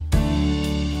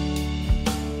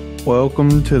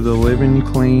Welcome to the Living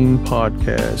Clean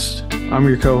podcast. I'm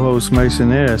your co-host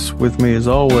Mason S. With me as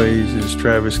always is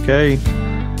Travis K.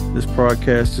 This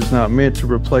podcast is not meant to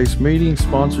replace meeting,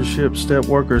 sponsorship, step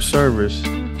work, or service.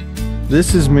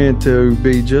 This is meant to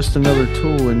be just another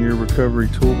tool in your recovery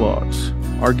toolbox.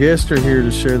 Our guests are here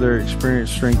to share their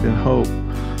experience, strength, and hope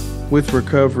with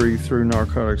recovery through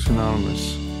Narcotics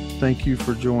Anonymous. Thank you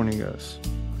for joining us.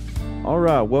 All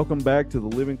right, welcome back to the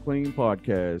Living Clean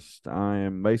podcast. I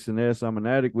am Mason S. I'm an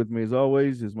addict. With me as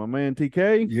always is my man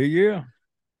TK. Yeah.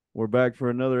 We're back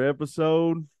for another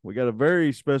episode. We got a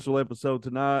very special episode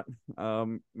tonight.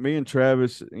 Me and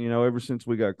Travis, ever since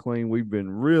we got clean, we've been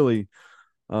really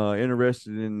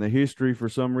interested in the history for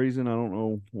some reason. I don't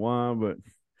know why, but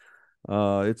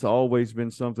it's always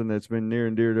been something that's been near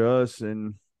and dear to us.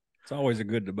 And it's always a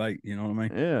good debate, you know what I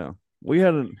mean? Yeah,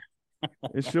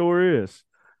 it sure is.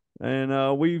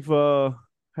 And we've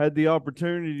had the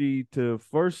opportunity to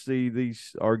first see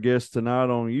our guests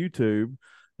tonight on YouTube,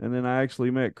 and then I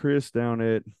actually met Chris down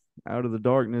at Out of the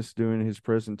Darkness doing his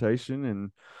presentation.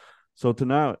 And so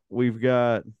tonight we've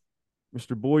got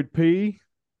Mr. Boyd P.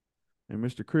 and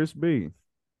Mr. Chris B.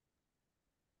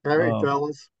 Hey,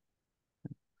 fellas.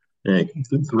 Hey,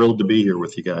 thrilled to be here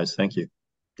with you guys. Thank you.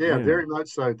 Yeah, very much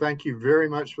so. Thank you very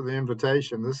much for the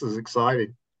invitation. This is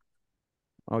exciting.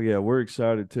 Oh yeah, we're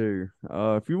excited too.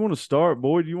 If you want to start,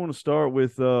 Boyd, you want to start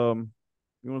with you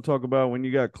want to talk about when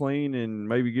you got clean and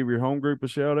maybe give your home group a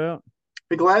shout out?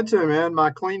 Be glad to, man. My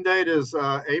clean date is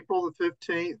April the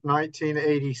 15th,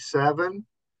 1987.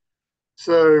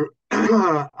 So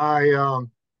I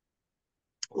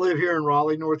live here in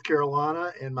Raleigh, North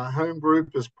Carolina, and my home group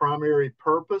is Primary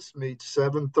Purpose, meets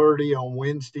 7:30 on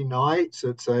Wednesday nights.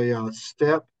 It's a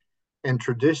step and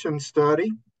tradition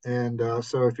study. And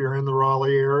so if you're in the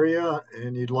Raleigh area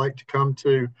and you'd like to come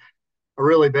to a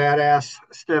really badass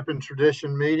step and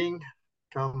tradition meeting,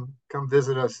 come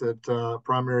visit us at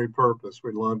Primary Purpose.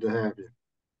 We'd love to have you.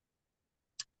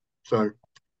 So,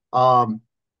 let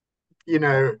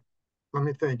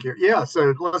me think here. Yeah,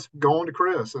 so let's go on to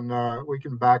Chris, and we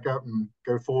can back up and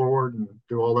go forward and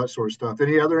do all that sort of stuff.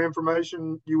 Any other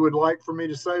information you would like for me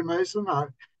to say, Mason?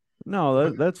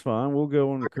 No, that's fine. We'll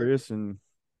go on to Chris. And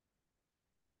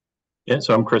yeah,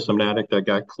 so I'm Chris. I'm an addict. I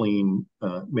got clean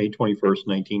May 21st,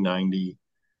 1990.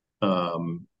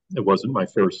 It wasn't my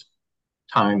first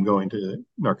time going to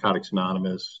Narcotics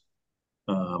Anonymous.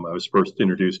 I was first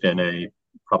introduced to NA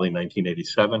probably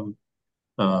 1987.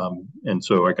 And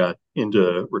so I got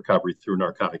into recovery through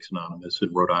Narcotics Anonymous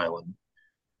in Rhode Island.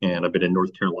 And I've been in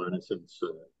North Carolina since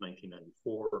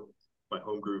 1994. My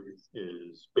home group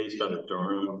is based out of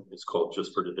Durham. It's called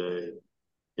Just for Today.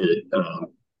 It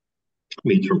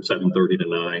meets from 7:30 to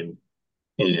 9.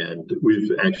 And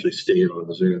we've actually stayed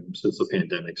on Zoom since the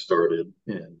pandemic started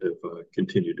and have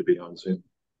continued to be on Zoom.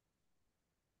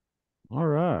 All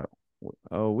right.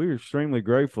 We're extremely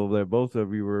grateful that both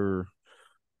of you were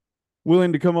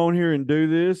willing to come on here and do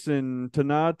this. And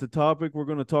tonight, the topic, we're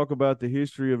going to talk about the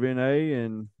history of NA.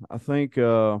 And I think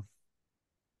before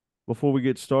we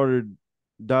get started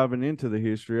diving into the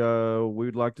history,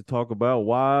 we'd like to talk about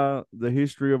why the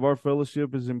history of our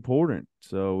fellowship is important.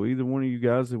 So either one of you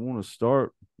guys that want to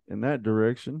start in that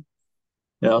direction.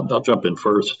 Yeah, I'll jump in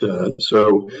first.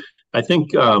 So I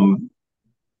think I'm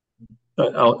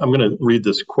going to read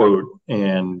this quote,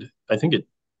 and I think it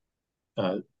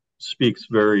speaks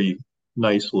very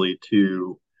nicely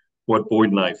to what Boyd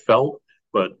and I felt,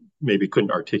 but maybe couldn't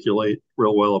articulate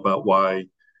real well about why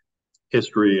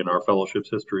history and our fellowship's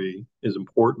history is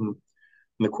important.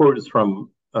 And the quote is from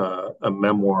a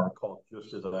memoir called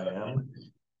Just As I Am.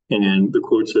 And the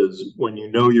quote says, "When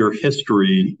you know your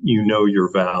history, you know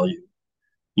your value.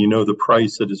 You know the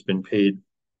price that has been paid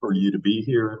for you to be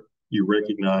here. You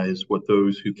recognize what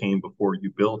those who came before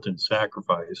you built and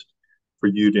sacrificed for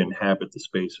you to inhabit the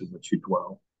space in which you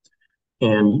dwell."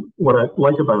 And what I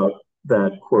like about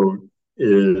that quote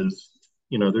is,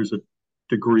 there's a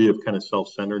degree of kind of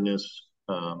self-centeredness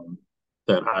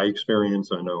that I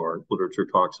experience. I know our literature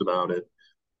talks about it,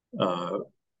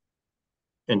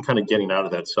 and kind of getting out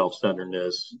of that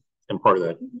self-centeredness, and part of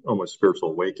that almost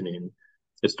spiritual awakening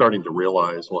is starting to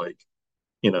realize,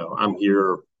 I'm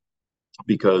here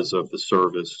because of the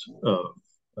service of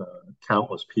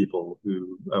countless people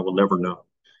who I will never know.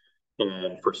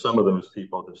 And for some of those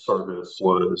people, the service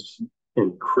was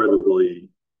incredibly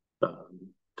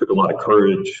took a lot of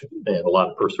courage and a lot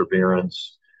of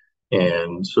perseverance.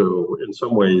 And so in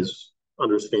some ways,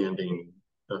 understanding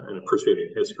and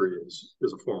appreciating history is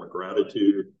a form of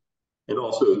gratitude, and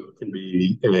also can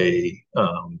be a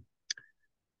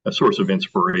source of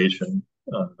inspiration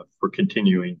for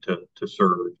continuing to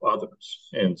serve others.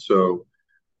 And so,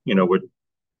 what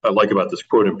I like about this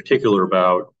quote in particular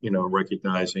about,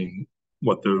 recognizing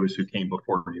what those who came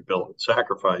before you built and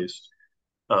sacrificed.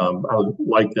 I would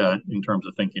like that in terms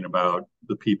of thinking about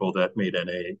the people that made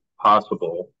NA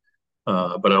possible.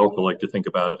 But I also like to think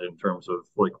about it in terms of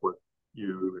like what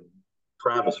you and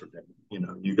Travis are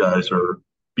doing. You guys are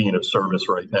being of service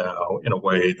right now in a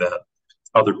way that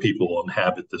other people will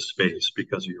inhabit this space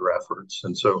because of your efforts.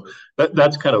 And so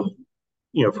that's kind of,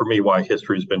 for me, why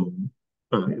history has been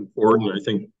important. I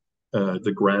think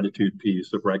the gratitude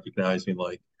piece of recognizing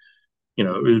it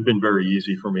would have been very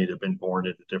easy for me to have been born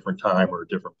at a different time or a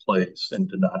different place and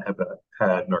to not have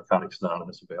had Narcotics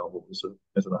Anonymous available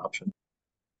as an option.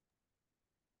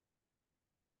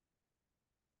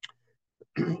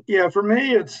 Yeah, for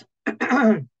me, it's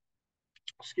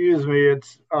excuse me,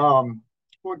 it's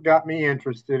what got me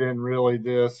interested in really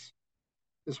this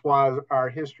is why our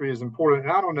history is important.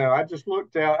 And I don't know, I just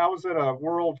looked out, I was at a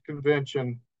world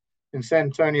convention in San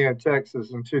Antonio,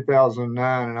 Texas in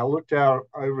 2009, and I looked out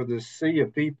over this sea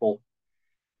of people,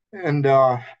 and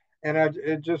I kind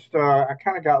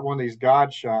of got one of these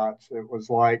God shots. It was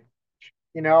like,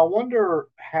 I wonder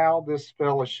how this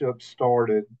fellowship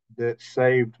started that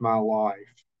saved my life.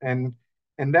 And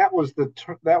that was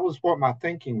what my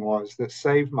thinking was, that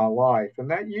saved my life. And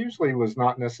that usually was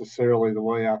not necessarily the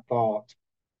way I thought.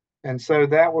 And so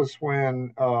that was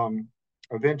when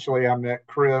eventually I met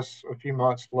Chris a few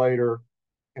months later,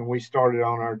 and we started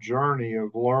on our journey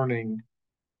of learning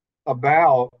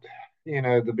about,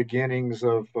 the beginnings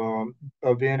of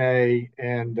NA,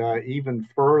 and even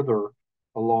further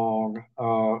along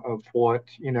of what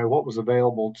was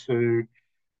available to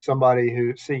somebody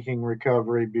who's seeking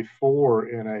recovery before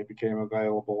NA became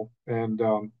available. And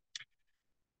one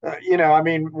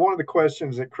of the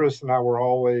questions that Chris and I were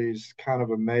always kind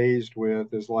of amazed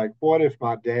with is like, what if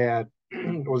my dad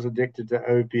was addicted to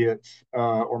opiates,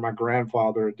 or my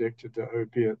grandfather addicted to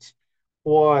opiates?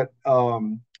 What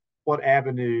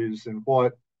avenues and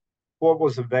what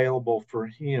was available for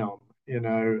him,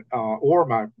 or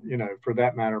my, for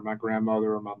that matter, my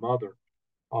grandmother or my mother.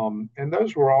 And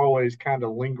those were always kind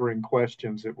of lingering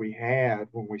questions that we had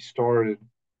when we started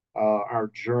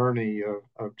our journey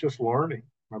of just learning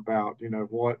about,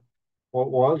 what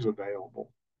was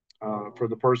available for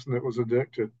the person that was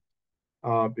addicted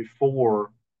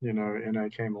before, NA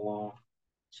came along.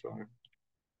 So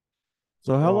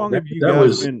how long have you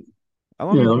guys been? How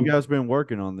long have you guys been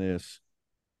working on this?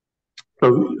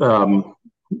 So,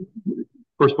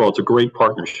 first of all, it's a great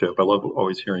partnership. I love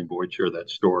always hearing Boyd share that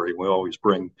story. We always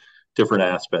bring different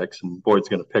aspects, and Boyd's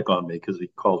going to pick on me because he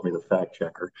calls me the fact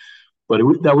checker. But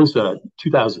that was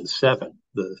 2007,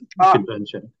 the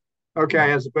convention.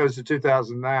 Okay, as opposed to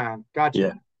 2009.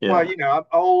 Gotcha. Yeah. Well, I'm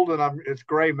old, and it's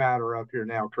gray matter up here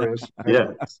now, Chris.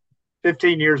 Yeah.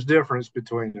 15 years difference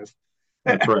between us.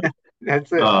 That's right.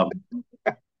 That's it.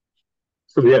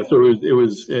 So it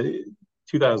was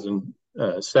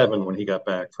 2007 when he got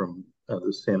back from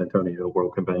the San Antonio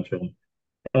World Convention,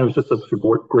 and it was just such a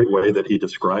great way that he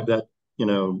described that,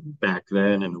 back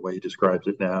then, and the way he describes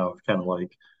it now, kind of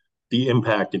like the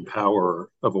impact and power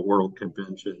of a world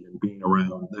convention and being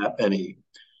around that many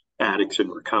addicts in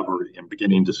recovery and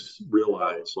beginning to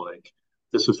realize like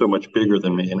this is so much bigger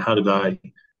than me, and how did I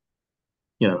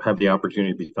have the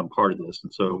opportunity to become part of this.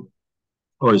 And so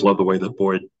I always love the way that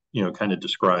Boyd kind of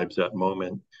describes that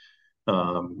moment,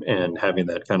 and having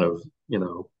that kind of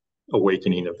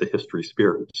awakening of the history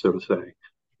spirit, so to say.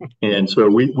 And so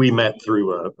we met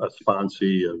through a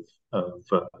sponsee of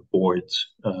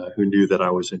Boyd's, who knew that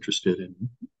I was interested in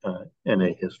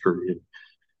NA history,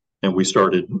 and we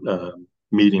started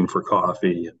meeting for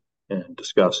coffee and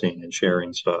discussing and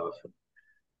sharing stuff.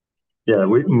 Yeah,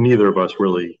 neither of us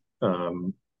really.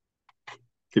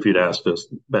 If you'd asked us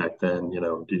back then,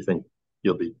 do you think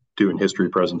you'll be doing history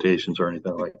presentations or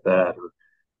anything like that? Or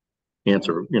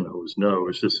answer, was no.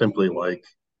 It's just simply like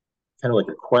kind of like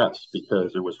a quest,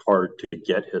 because it was hard to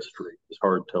get history. It's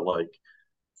hard to like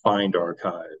find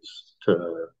archives,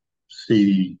 to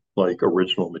see like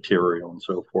original material and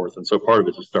so forth. And so part of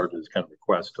it just started as kind of a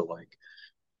quest to like,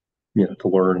 to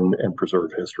learn and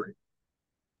preserve history.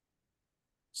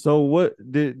 So what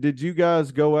did you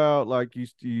guys go out, like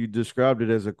you described it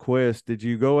as a quest? Did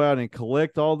you go out and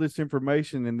collect all this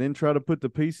information and then try to put the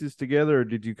pieces together, or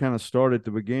did you kind of start at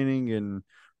the beginning and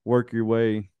work your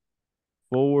way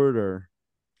forward? Or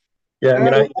yeah,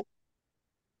 I mean,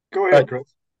 go ahead,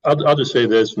 Chris. I'll just say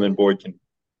this, and then Boyd can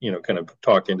kind of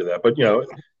talk into that. But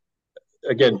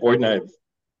again, Boyd and I have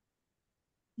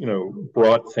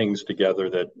brought things together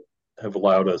that have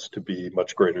allowed us to be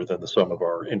much greater than the sum of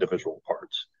our individual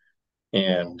parts.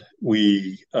 And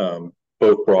we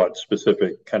both brought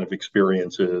specific kind of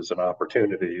experiences and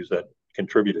opportunities that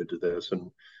contributed to this.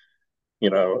 And,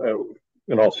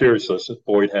 in all seriousness,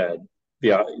 Boyd had he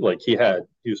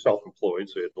was self-employed,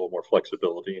 so he had a little more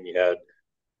flexibility, and he had,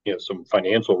 some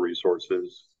financial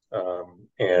resources.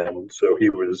 And so he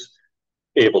was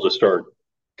able to start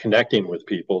connecting with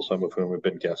people, some of whom have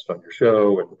been guests on your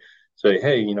show, and say,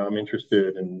 hey, I'm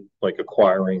interested in like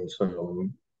acquiring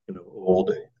some,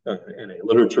 old NA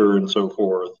literature and so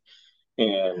forth.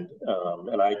 And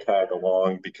I tag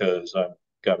along because I've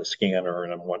got a scanner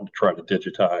and I'm wanting to try to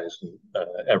digitize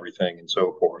everything and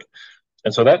so forth.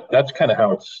 And so that's kind of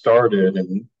how it started.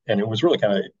 And it was really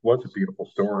was a beautiful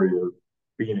story of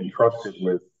being entrusted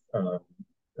with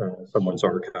someone's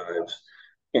archives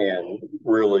and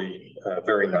really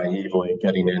very naively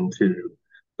getting into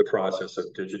the process of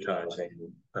digitizing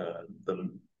the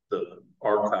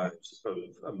archives of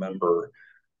a member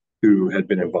who had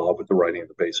been involved with the writing of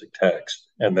the basic text,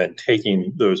 and then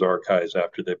taking those archives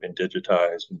after they've been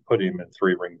digitized and putting them in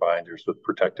 3-ring binders with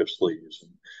protective sleeves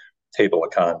and table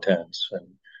of contents and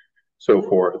so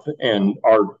forth. And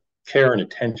our care and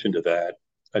attention to that,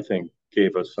 I think,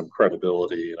 gave us some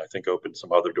credibility, and I think opened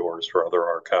some other doors for other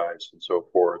archives and so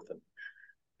forth. And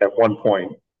at one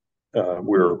point,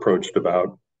 we were approached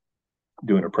about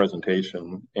doing a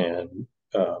presentation, and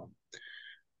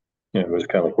it was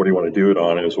kind of like, what do you want to do it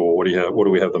on? It was, well, what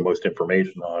do we have the most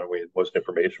information on? The most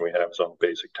information we have is on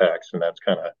basic text, and that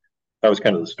was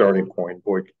kind of the starting point.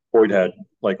 Boyd had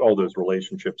like all those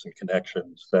relationships and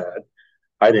connections that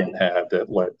I didn't have, that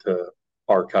led to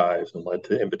archives and led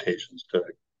to invitations to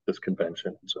this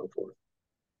convention and so forth.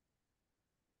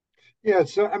 Yeah,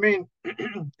 so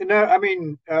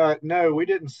no, we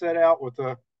didn't set out with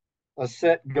a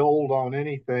set goal on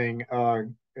anything.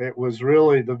 It was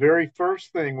really the very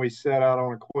first thing we set out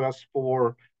on a quest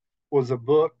for was a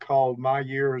book called My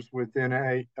Years with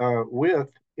NA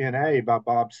by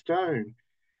Bob Stone.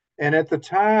 And at the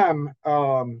time,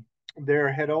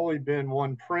 there had only been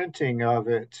one printing of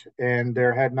it, and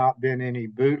there had not been any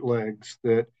bootlegs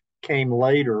that came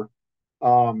later.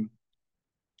 So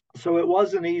it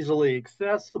wasn't easily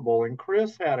accessible. And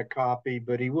Chris had a copy,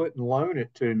 but he wouldn't loan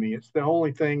it to me. It's the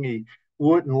only thing he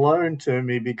wouldn't loan to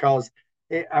me because,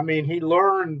 he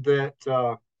learned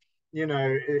that,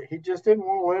 he just didn't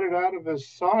want to let it out of his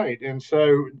sight. And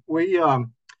so we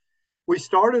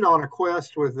started on a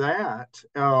quest with that,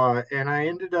 and I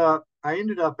ended up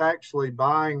actually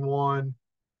buying one,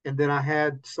 and then I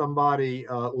had somebody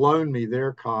loan me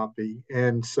their copy,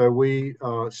 and so we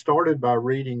started by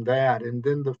reading that, and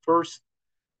then the first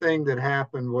thing that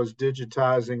happened was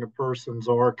digitizing a person's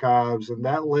archives, and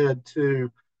that led to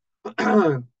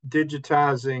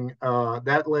digitizing.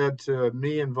 That led to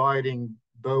me inviting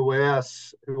Bo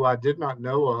S., who I did not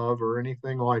know of or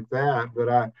anything like that, but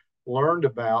I learned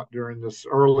about during this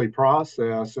early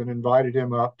process, and invited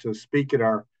him up to speak at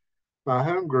my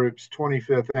home group's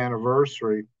 25th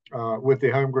anniversary with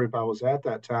the home group I was at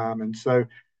that time. And so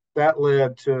that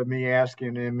led to me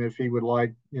asking him if he would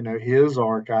like, his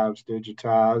archives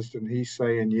digitized, and he's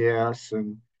saying yes.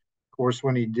 And of course,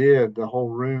 when he did, the whole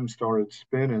room started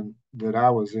spinning that I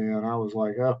was in. I was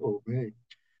like, oh, me.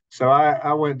 So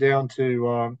I went down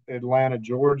to Atlanta,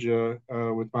 Georgia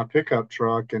with my pickup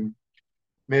truck and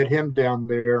met him down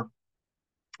there.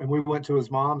 And we went to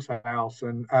his mom's house,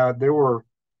 and there were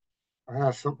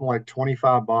something like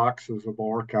 25 boxes of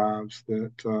archives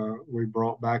that we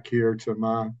brought back here to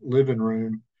my living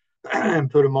room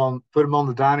and put them on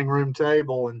the dining room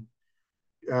table. And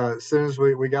as soon as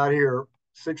we got here,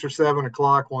 6 or 7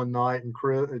 o'clock one night, and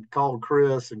Chris had called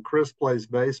Chris, and Chris plays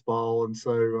baseball, and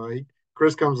so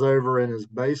Chris comes over in his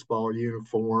baseball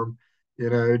uniform,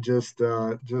 just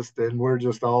and we're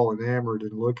just all enamored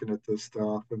and looking at this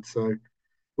stuff, and so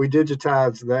we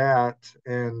digitized that,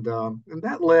 and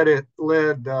that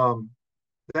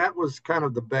was kind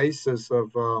of the basis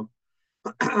of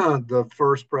the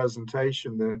first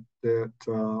presentation that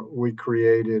we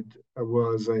created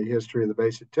was a history of the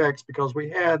basic text, because we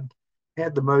had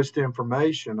the most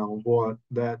information on what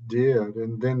that did,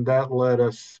 and then that led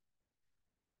us.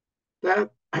 I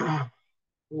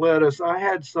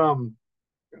had some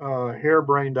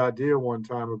harebrained idea one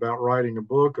time about writing a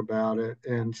book about it.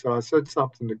 And so I said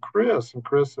something to Chris, and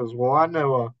Chris says, well, I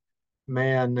know a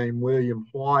man named William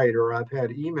White, or I've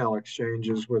had email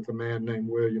exchanges with a man named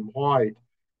William White.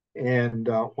 And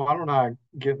why don't I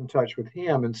get in touch with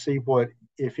him and see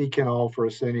if he can offer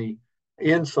us any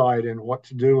insight in what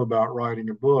to do about writing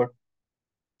a book.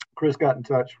 Chris got in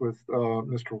touch with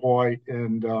Mr. White,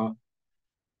 and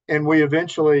and we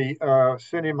eventually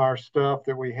sent him our stuff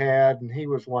that we had, and he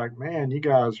was like, "Man, you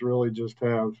guys really just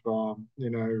have,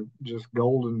 just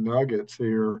golden nuggets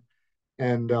here."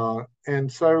 And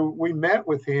so we met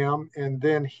with him, and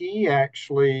then he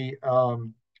actually,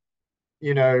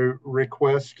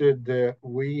 requested that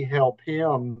we help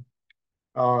him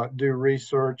do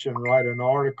research and write an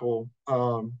article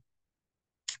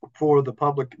for the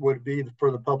public, would be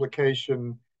for the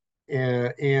publication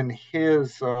in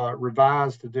his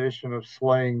revised edition of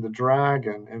Slaying the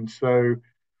Dragon. And so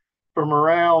from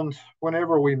around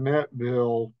whenever we met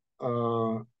Bill,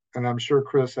 and I'm sure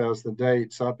Chris has the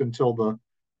dates, up until the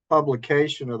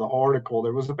publication of the article,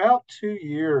 there was about 2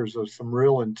 years of some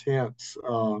real intense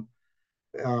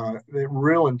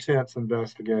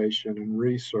investigation and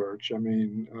research. I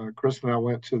mean, Chris and I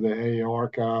went to the AA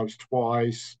archives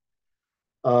twice.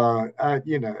 I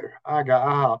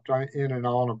hopped in and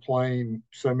on a plane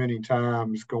so many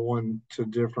times, going to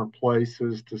different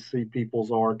places to see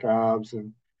people's archives,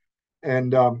 and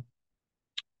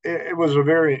it was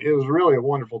really a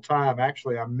wonderful time.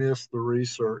 Actually, I missed the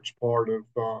research part of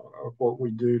what we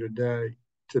do today,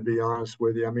 to be honest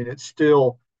with you. I mean, it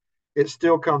still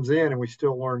comes in and we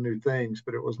still learn new things,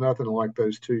 but it was nothing like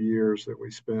those 2 years that we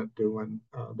spent doing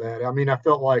that. I mean, I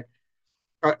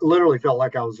literally felt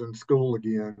like I was in school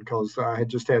again, because I had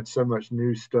just had so much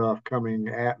new stuff coming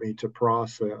at me to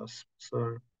process.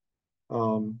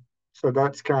 Um, so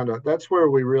that's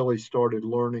where we really started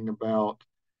learning about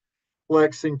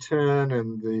Lexington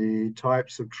and the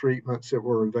types of treatments that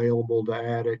were available to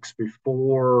addicts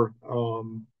before,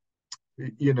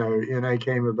 NA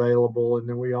came available. And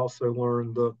then we also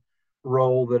learned the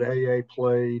role that AA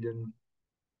played in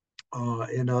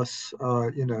us,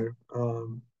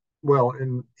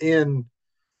 in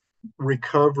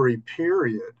recovery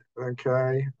period.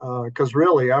 Okay. Because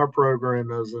really our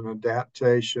program is an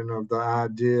adaptation of the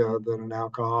idea that an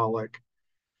alcoholic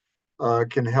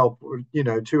can help,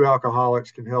 two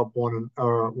alcoholics can help one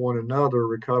another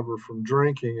recover from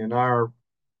drinking. And our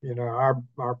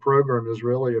program is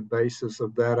really a basis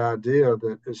of that idea,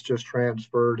 that it's just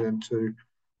transferred into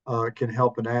can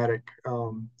help an addict,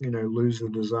 lose the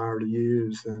desire to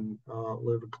use and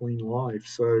live a clean life.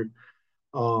 So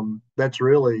that's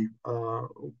really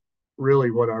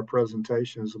what our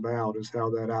presentation is about, is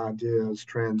how that idea is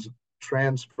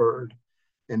transferred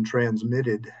and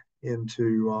transmitted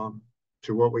into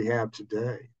to what we have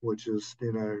today, which is,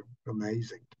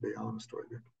 amazing, to be honest with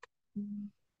you.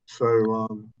 So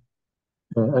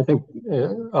I think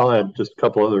I'll add just a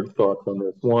couple other thoughts on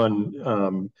this.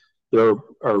 One, there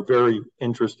are very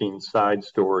interesting side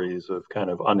stories of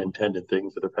kind of unintended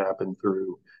things that have happened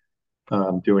through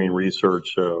doing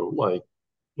research. So, like,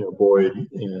 Boyd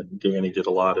and Danny did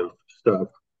a lot of stuff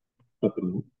up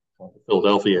in the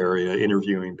Philadelphia area,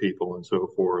 interviewing people and so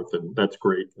forth, and that's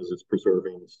great because it's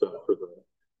preserving stuff for the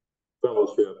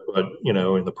fellowship. But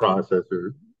in the process,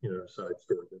 or side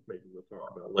story that maybe we'll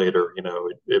talk about later,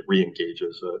 it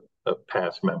re-engages a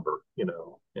past member, and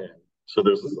so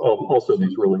there's also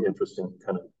these really interesting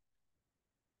kind of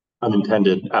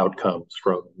unintended outcomes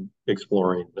from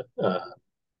exploring,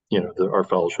 our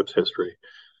fellowship's history.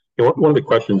 One of the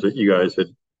questions that you guys had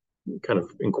kind of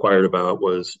inquired about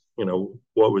was,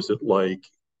 what was it like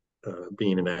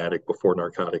being an addict before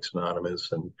Narcotics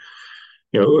Anonymous? And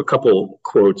a couple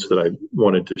quotes that I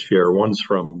wanted to share. One's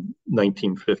from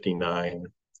 1959,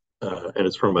 and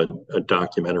it's from a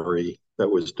documentary that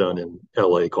was done in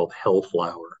LA called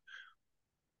Hellflower.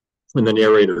 And the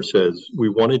narrator says, "We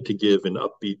wanted to give an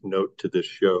upbeat note to this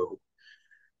show,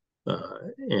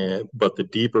 but the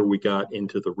deeper we got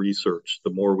into the research, the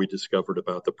more we discovered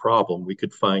about the problem. We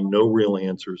could find no real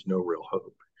answers, no real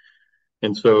hope."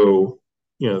 And so,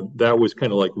 that was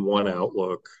kind of like one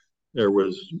outlook.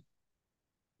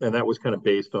 And that was kind of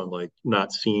based on like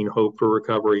not seeing hope for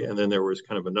recovery. And then there was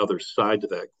kind of another side to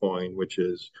that coin, which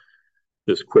is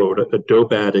this quote: "A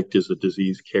dope addict is a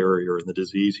disease carrier, and the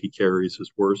disease he carries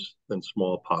is worse than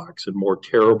smallpox and more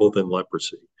terrible than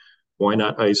leprosy. Why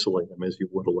not isolate him as you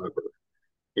would a leper?"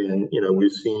 And,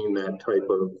 we've seen that type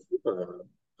of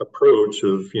approach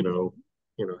of,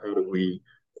 how do we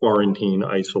quarantine,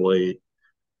 isolate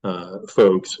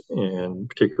folks, and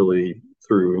particularly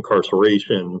through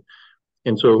incarceration.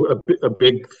 And so a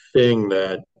big thing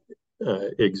that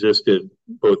existed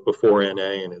both before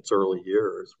NA and its early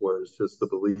years was just the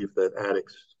belief that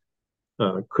addicts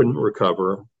couldn't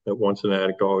recover, that once an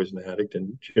addict, always an addict.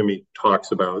 And Jimmy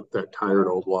talks about that tired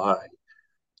old lie.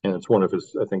 And it's one of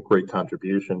his, I think, great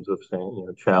contributions of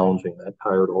saying, challenging that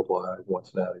tired old lie,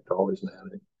 once an addict, always an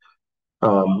addict.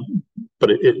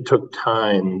 But it took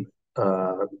time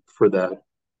for that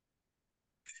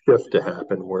shift to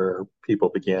happen where people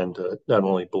began to not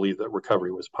only believe that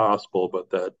recovery was possible, but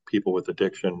that people with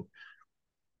addiction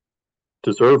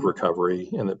deserve recovery,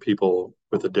 and that people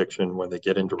with addiction, when they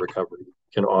get into recovery,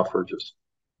 can offer just,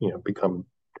 become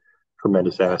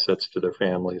tremendous assets to their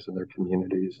families and their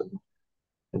communities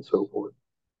and so forth.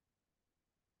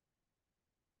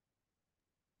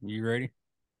 You ready?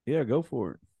 Yeah, go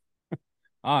for it.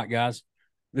 All right, guys.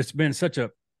 It's been such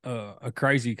a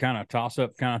crazy kind of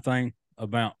toss-up kind of thing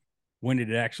about when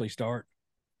did it actually start.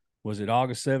 Was it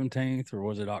August 17th or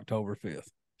was it October 5th?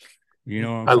 You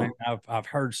know what I'm saying? I've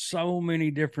heard so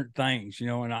many different things,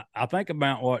 and I think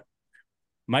about what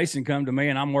Mason come to me,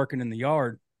 and I'm working in the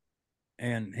yard,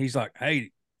 and he's like, "Hey,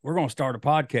 we're going to start a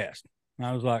podcast." And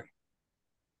I was like,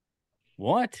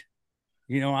 "What?"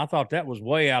 I thought that was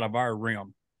way out of our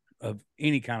realm of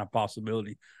any kind of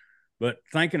possibility. But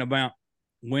thinking about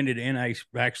when did NA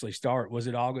actually start, was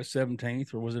it August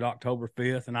 17th or was it October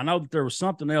 5th? And I know that there was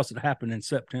something else that happened in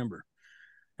September.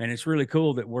 And it's really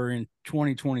cool that we're in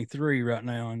 2023 right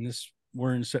now, and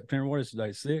we're in September. What is today?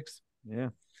 6th? Yeah,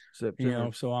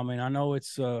 September. So I mean, I know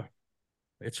it's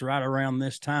right around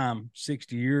this time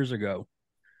 60 years ago,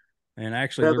 and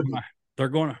actually they're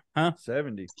going to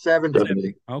 70.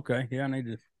 Okay, yeah, I need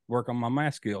to work on my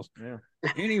math skills. Yeah.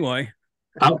 Anyway,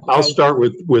 I'll start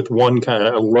with one kind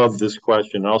of. I love this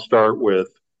question. I'll start with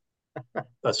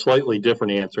a slightly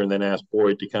different answer, and then ask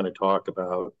Boyd to kind of talk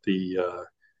about the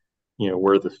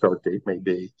where the start date may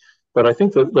be. But I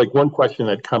think that, like, one question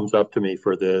that comes up to me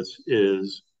for this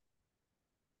is,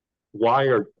 why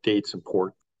are dates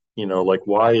important? Like,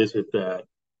 why is it that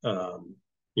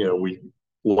we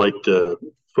like to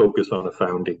focus on a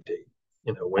founding date?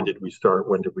 When did we start?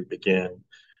 When did we begin?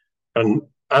 And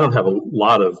I don't have a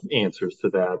lot of answers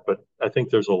to that, but I think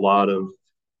there's a lot of,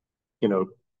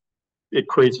 it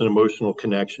creates an emotional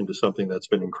connection to something that's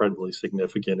been incredibly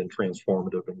significant and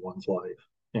transformative in one's life.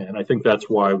 And I think that's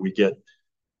why we can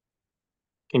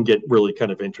get really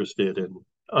kind of interested in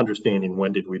understanding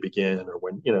when did we begin, or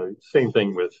when, same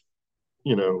thing with,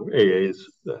 AA's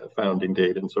founding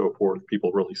date and so forth.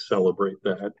 People really celebrate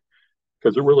that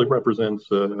because it really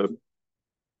represents a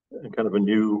kind of a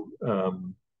new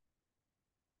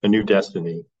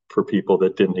destiny for people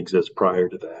that didn't exist prior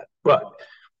to that. But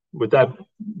with that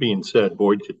being said,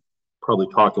 Boyd could probably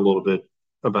talk a little bit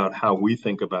about how we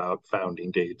think about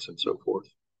founding dates and so forth.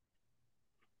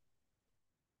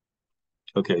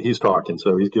 Okay, he's talking,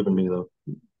 so he's giving me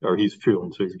he's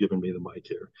chewing, so he's giving me the mic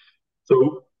here.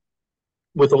 So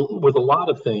with a lot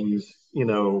of things,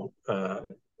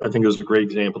 I think it was a great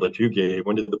example that you gave.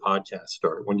 When did the podcast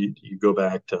start? When you go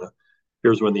back to,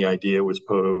 here's when the idea was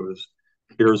posed,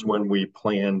 here's when we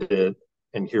planned it,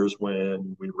 and here's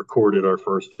when we recorded our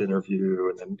first interview,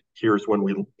 and then here's when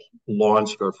we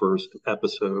launched our first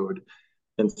episode,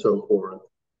 and so forth.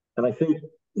 And I think,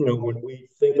 when we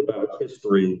think about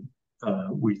history,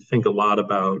 we think a lot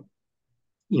about,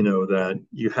 that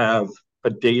you have a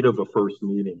date of a first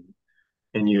meeting,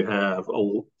 and you have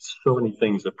so many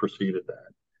things that preceded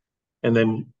that. And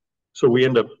then, so we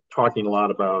end up talking a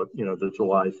lot about, the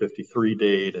July 53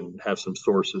 date, and have some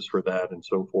sources for that and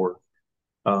so forth.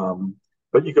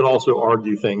 But you could also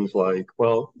argue things like,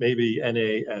 well, maybe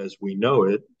NA as we know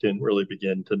it didn't really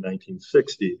begin to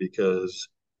 1960 because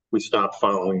we stopped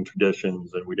following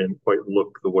traditions and we didn't quite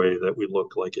look the way that we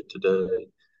look like it today.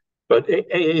 But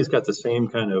AA's got the same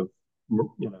kind of,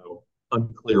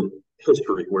 unclear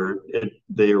history where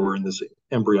they were in this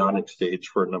embryonic stage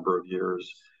for a number of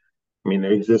years. I mean,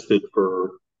 they existed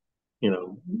for,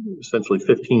 essentially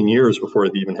 15 years before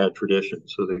they even had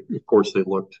traditions. So of course, they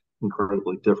looked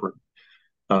incredibly different.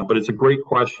 But it's a great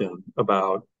question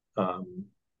about,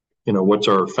 what's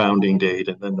our founding date?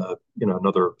 And then,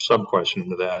 another sub question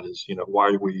to that is,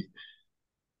 why do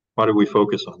we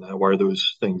focus on that? Why are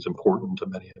those things important to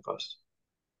many of us?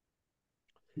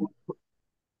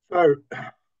 So,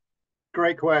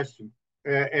 great question.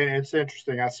 And it's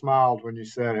interesting. I smiled when you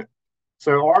said it.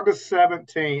 So August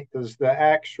 17th is the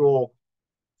actual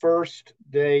first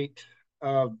date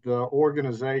of the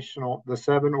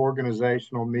 7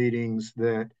 organizational meetings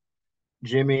that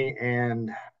Jimmy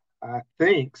and I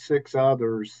think 6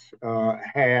 others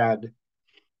had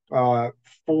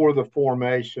for the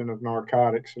formation of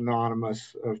Narcotics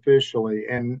Anonymous officially.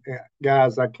 And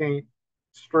guys, I can't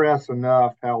stress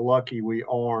enough how lucky we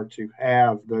are to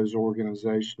have those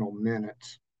organizational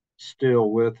minutes still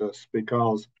with us,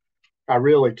 because I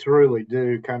really truly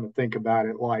do kind of think about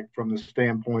it like from the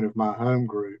standpoint of my home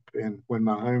group and when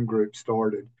my home group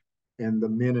started, and the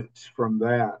minutes from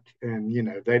that, and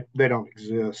they don't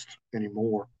exist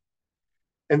anymore.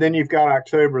 And then you've got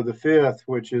October the 5th,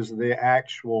 which is the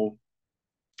actual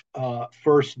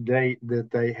first date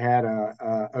that they had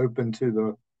uh, open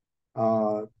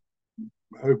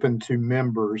to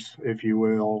members, if you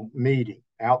will, meeting,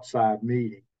 outside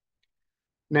meeting.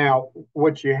 Now,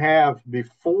 what you have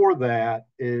before that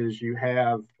is you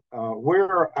have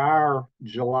where our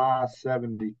July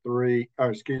 73,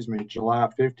 or excuse me, July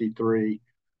 53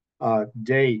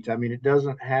 date. I mean, it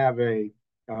doesn't have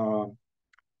uh,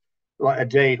 a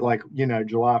date like,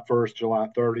 July 1st, July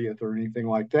 30th, or anything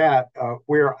like that.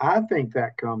 Where I think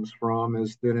that comes from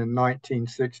is that in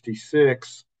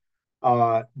 1966,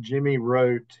 Jimmy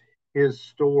wrote his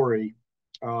story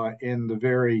in the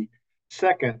very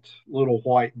second Little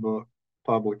White Book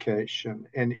publication.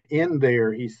 And in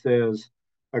there, he says,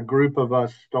 a group of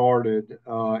us started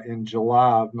in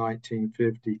July of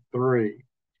 1953.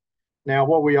 Now,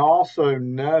 what we also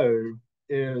know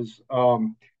is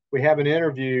we have an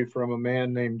interview from a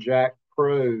man named Jack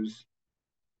Prose,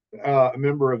 a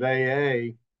member of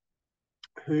AA,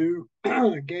 who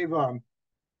gave a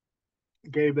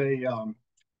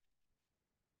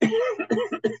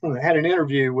had an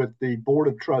interview with the Board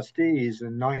of Trustees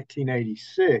in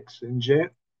 1986, and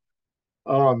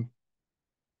um,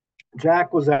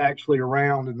 Jack was actually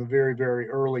around in the very, very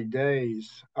early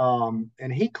days,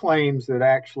 and he claims that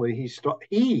actually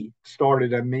he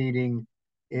started a meeting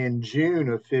in June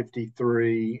of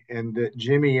 '53, and that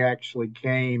Jimmy actually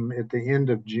came at the end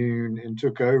of June and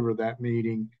took over that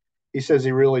meeting. He says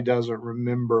he really doesn't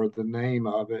remember the name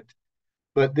of it.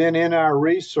 But then in our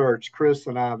research, Chris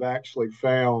and I have actually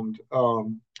found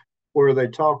where they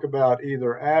talk about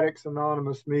either Addicts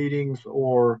Anonymous meetings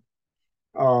or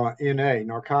NA,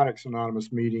 Narcotics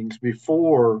Anonymous meetings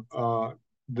before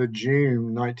the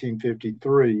June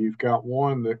 1953. You've got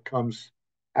one that comes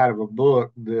out of a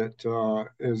book that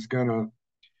is going to,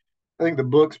 I think the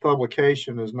book's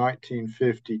publication is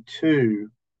 1952.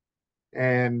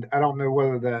 And I don't know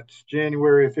whether that's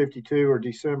January of 52 or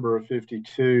December of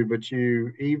 52, but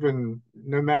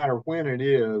no matter when it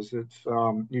is,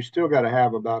 you still got to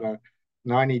have about a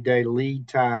 90-day lead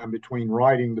time between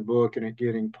writing the book and it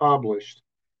getting published.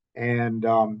 And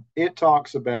it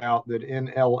talks about that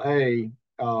in LA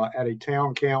at a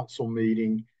town council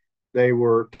meeting, they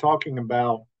were talking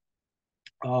about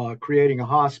creating a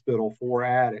hospital for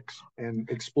addicts and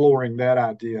exploring that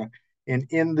idea. And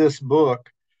in this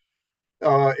book,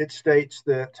 it states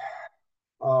that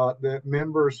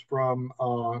members from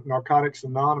Narcotics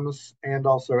Anonymous and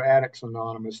also Addicts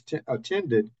Anonymous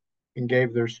attended and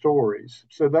gave their stories.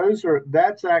 So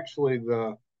that's actually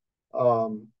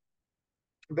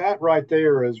that right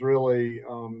there is really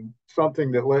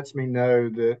something that lets me know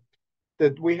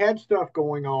that we had stuff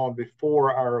going on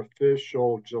before our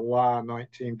official July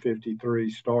 1953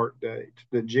 start date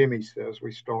that Jimmy says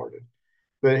we started.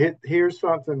 But here's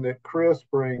something that Chris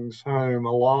brings home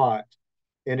a lot.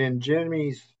 And in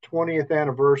Jimmy's 20th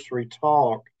anniversary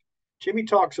talk, Jimmy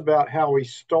talks about how we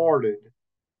started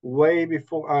way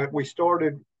before we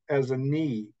started as a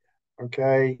need.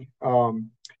 Okay. I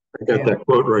got that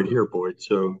quote right here, Boyd.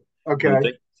 So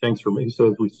okay. Thanks for me. He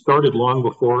says, we started long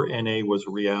before NA was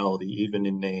a reality, even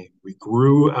in name. We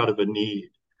grew out of a need.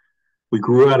 We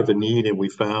grew out of a need, and we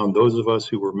found those of us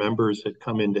who were members had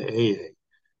come into AA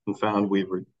and found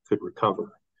could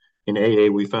recover. In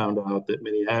AA, we found out that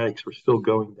many addicts were still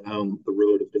going down the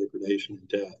road of degradation and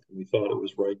death, and we thought it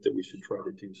was right that we should try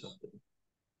to do something.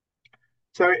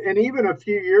 So, and even a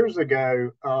few years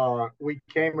ago, we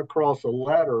came across a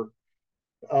letter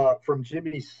from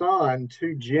Jimmy's son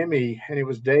to Jimmy, and it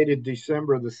was dated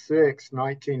December the 6th,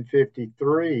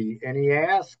 1953. And he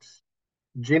asks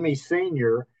Jimmy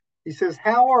Sr., he says,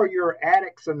 how are your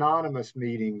Addicts Anonymous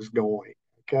meetings going?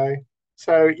 Okay.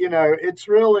 So, it's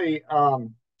really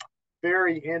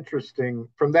very interesting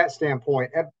from that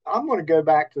standpoint. And I'm going to go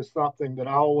back to something that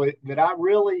I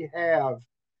really have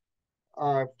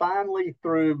finally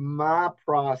through my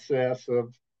process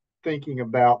of thinking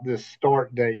about this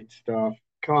start date stuff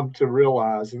come to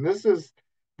realize, and this is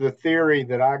the theory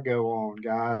that I go on,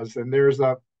 guys. And there's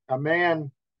a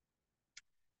man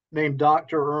named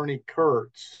Dr. Ernie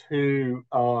Kurtz who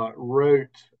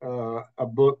wrote a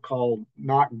book called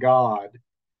Not God,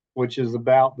 which is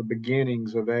about the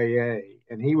beginnings of AA.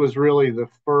 And he was really the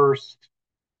first,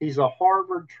 he's a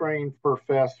Harvard trained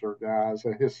professor, guys,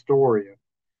 a historian.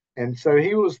 And so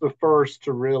he was the first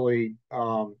to really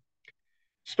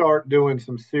start doing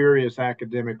some serious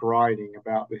academic writing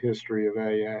about the history of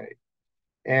AA.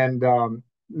 And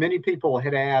many people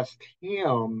had asked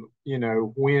him,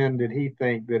 when did he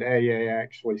think that AA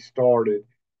actually started?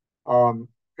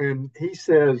 And he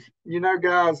says,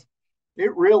 guys,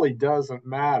 it really doesn't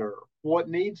matter what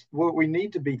we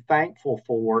need to be thankful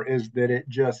for is that it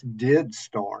just did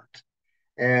start.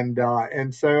 And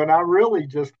I really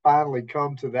just finally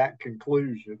come to that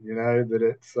conclusion,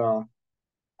 that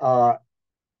uh,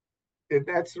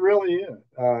 that's really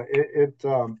it.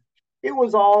 It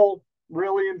was all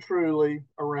really and truly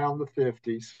around the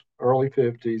 50s, early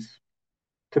 50s.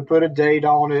 To put a date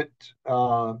on it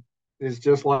is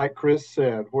just like Chris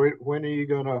said. When are you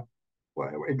gonna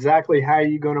exactly how are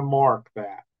you gonna mark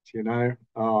that?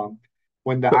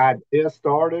 When the idea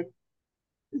started.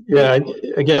 Yeah,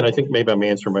 again, I think maybe I'm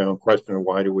answering my own question of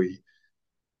why do we,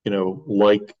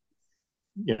 like,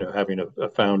 having a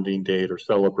founding date or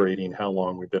celebrating how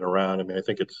long we've been around. I mean, I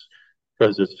think it's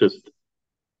because it's just,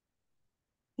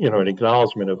 an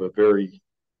acknowledgement of a very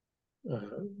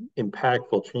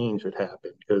impactful change that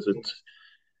happened because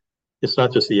it's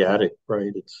not just the addict,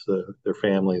 right? It's their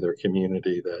family, their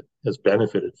community that has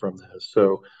benefited from this.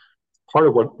 So part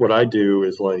of what I do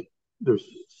is like there's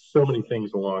so many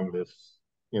things along this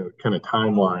kind of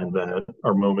timeline that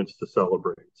are moments to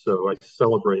celebrate. So I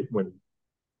celebrate when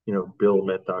Bill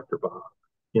met Dr. Bob,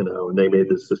 and they made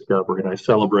this discovery, and I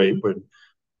celebrate when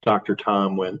Dr.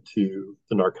 Tom went to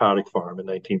the narcotic farm in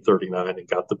 1939 and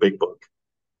got the big book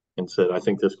and said, I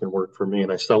think this can work for me.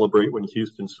 And I celebrate when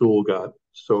Houston Sewell got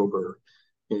sober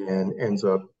and ends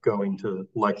up going to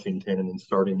Lexington and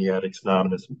starting the Addicts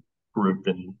Anonymous group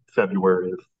in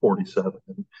February of 47.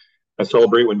 And I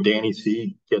celebrate when Danny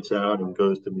C gets out and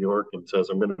goes to New York and says,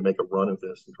 I'm going to make a run of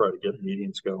this and try to get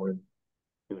meetings going.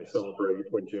 And I celebrate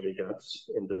when Jimmy got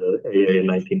into the AA in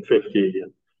 1950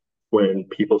 and when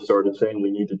people started saying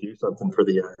we need to do something for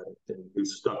the addict, and we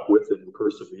stuck with it and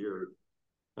persevered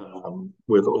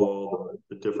with all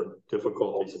the different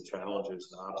difficulties and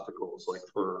challenges and obstacles. Like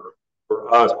for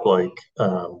us, like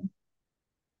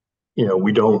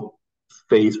we don't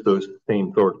face those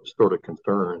same sort of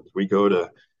concerns. We go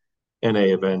to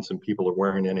NA events and people are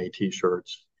wearing NA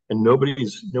t-shirts, and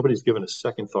nobody's given a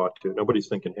second thought to it. Nobody's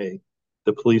thinking, hey,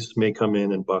 the police may come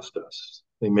in and bust us.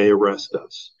 They may arrest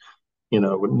us.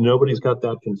 Nobody's got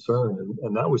that concern.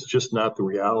 And that was just not the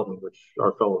reality in which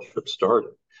our fellowship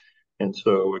started. And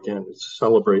so, again, it's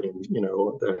celebrating,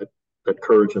 that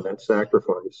courage and that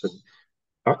sacrifice. And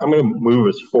I'm going to move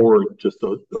us forward just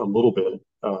a little bit,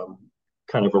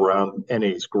 kind of around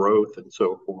NA's growth and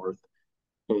so forth.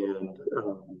 And,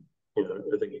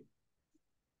 I think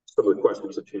some of the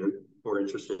questions that you were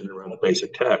interested in around the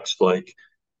basic text, like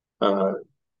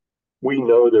we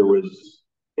know there was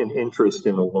an interest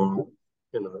in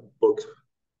the books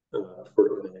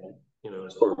for NA,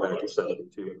 as far back as 72,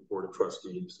 the Board of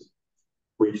Trustees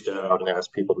reached out and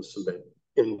asked people to submit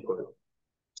input,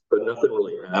 but nothing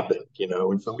really happened,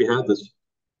 and so we had this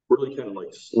really kind of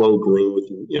like slow growth.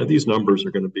 And, these numbers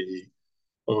are going to be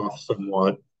off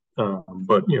somewhat,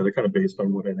 but they're kind of based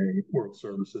on what NA World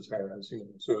Services has.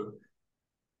 So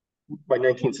by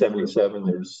 1977,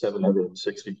 there's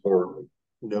 764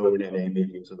 known NA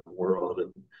meetings in the world,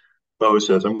 and Bo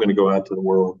says, I'm going to go out to the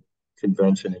World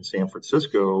Convention in San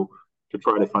Francisco to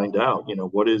try to find out,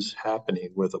 what is happening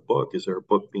with a book. Is there a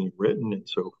book being written and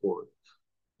so forth?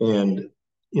 And,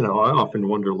 I often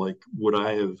wonder, like, would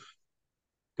I have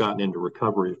gotten into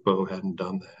recovery if Bo hadn't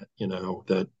done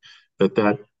that?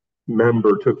 That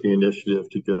member took the initiative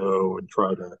to go and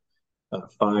try to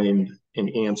find an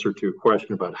answer to a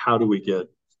question about how do we get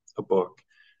a book.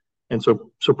 And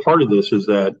so part of this is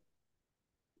that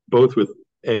both with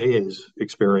AA's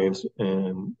experience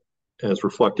and as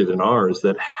reflected in ours,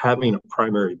 that having a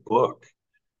primary book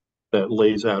that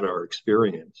lays out our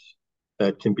experience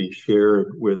that can be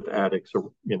shared with addicts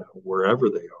or wherever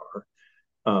they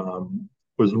are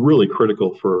was really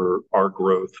critical for our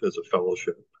growth as a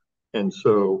fellowship. And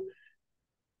so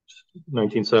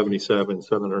 1977,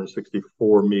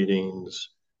 764 meetings,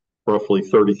 roughly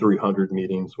 3,300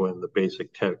 meetings when the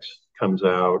basic text comes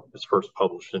out. It's first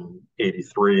published in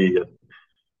 83, and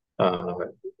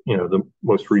the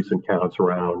most recent count's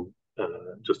around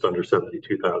just under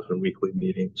 72,000 weekly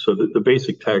meetings. So the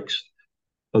basic text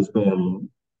has been,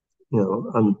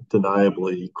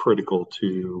 undeniably critical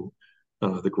to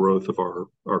the growth of our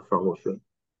fellowship.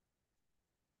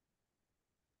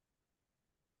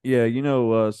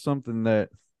 Yeah, something that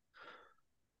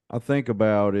I think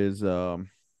about is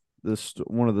this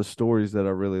one of the stories that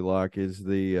I really like is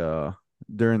the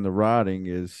during the writing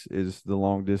is the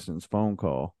long distance phone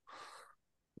call.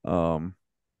 I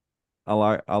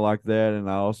like that, and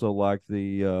I also like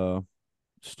the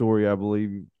story I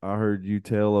believe I heard you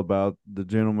tell about the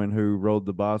gentleman who rode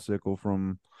the bicycle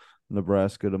from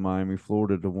Nebraska to Miami,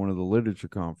 Florida to one of the literature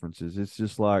conferences. It's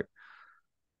just like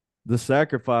the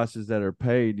sacrifices that are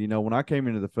paid. When I came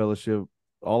into the fellowship,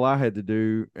 all I had to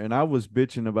do, and I was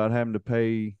bitching about having to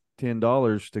pay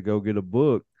 $10 to go get a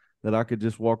book that I could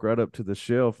just walk right up to the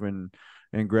shelf and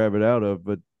grab it out of.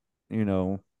 But you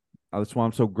know, that's why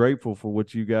I'm so grateful for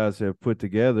what you guys have put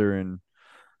together and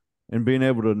being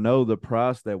able to know the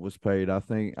price that was paid. I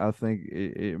think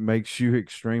it makes you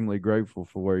extremely grateful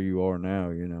for where you are now.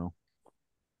 You know.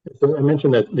 So I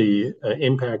mentioned that the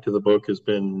impact of the book has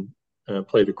been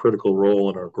played a critical role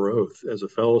in our growth as a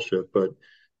fellowship, but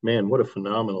man, what a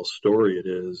phenomenal story it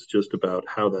is just about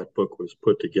how that book was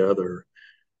put together.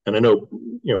 And I know,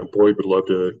 Boyd would love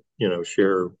to,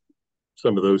 share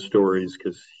some of those stories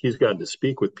because he's gotten to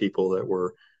speak with people that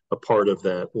were a part of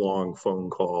that long phone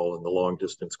call and the long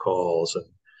distance calls.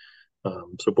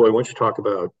 And so, Boyd, why don't you talk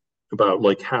about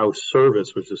like how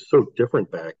service was just so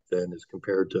different back then as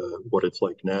compared to what it's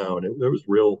like now, and there was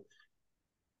real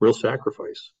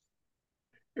sacrifice.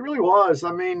 It really was.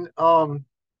 I mean,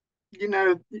 you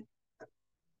know,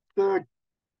 the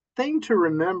thing to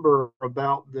remember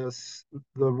about this,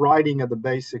 the writing of the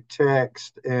basic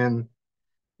text, and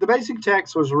the basic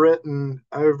text was written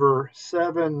over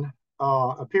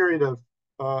a period of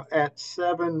at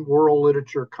 7 world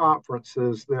literature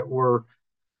conferences that were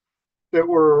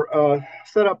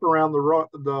set up around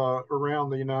around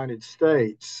the United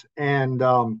States, and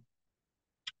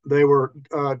they were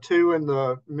 2 in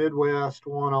the Midwest,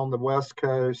 1 on the West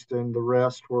Coast, and the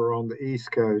rest were on the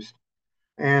East Coast.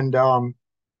 And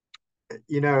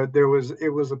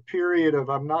it was a period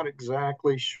of, I'm not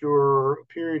exactly sure, a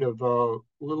period of a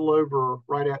little over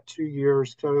right at 2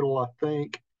 years total, I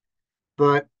think.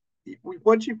 But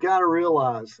what you've got to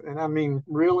realize, and I mean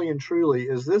really and truly,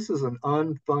 is this is an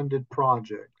unfunded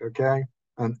project, okay?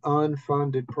 An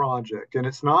unfunded project. And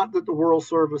it's not that the World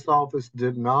Service Office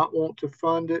did not want to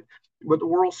fund it, but the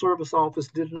World Service Office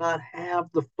did not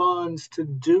have the funds to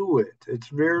do it. It's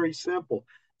very simple.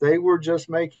 They were just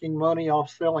making money off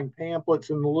selling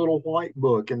pamphlets in the little white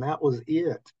book, and that was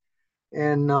it.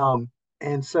 And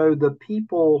and so the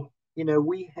people,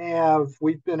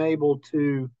 we've been able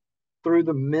to, through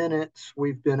the minutes,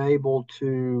 we've been able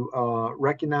to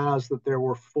recognize that there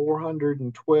were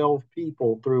 412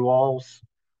 people through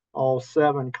all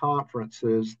 7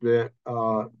 conferences that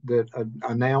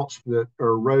announced that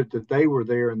or wrote that they were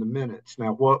there in the minutes.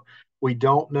 Now, what we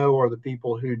don't know are the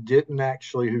people who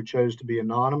who chose to be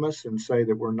anonymous and say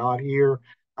that we're not here.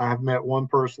 I've met one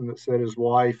person that said his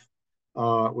wife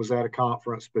was at a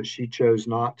conference, but she chose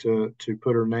not to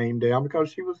put her name down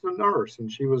because she was a nurse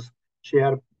and she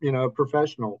had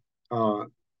professional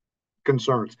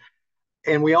concerns.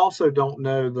 And we also don't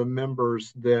know the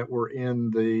members that were in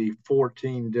the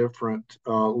 14 different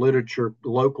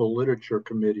local literature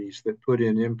committees that put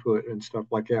in input and stuff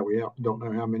like that. We don't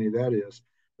know how many that is.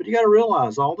 But you got to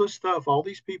realize all this stuff, all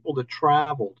these people that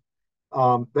traveled,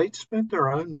 they'd spent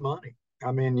their own money.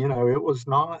 I mean, it was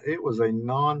a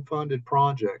non-funded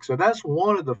project. So that's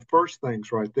one of the first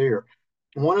things right there.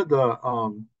 One of the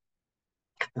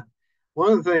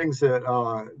one of the things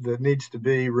that needs to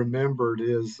be remembered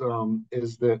is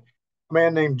that a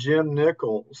man named Jim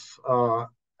Nichols out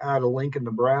of Lincoln,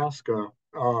 Nebraska.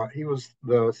 He was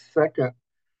the second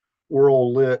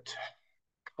World Lit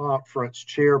Conference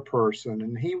chairperson,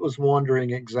 and he was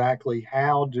wondering exactly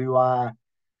how do I,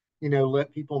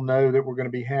 let people know that we're going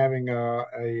to be having a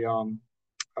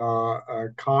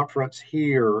conference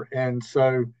here. And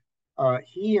so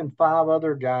he and 5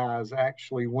 other guys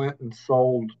actually went and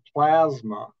sold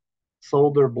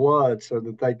their blood so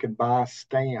that they could buy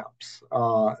stamps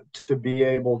to be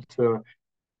able to,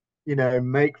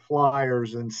 make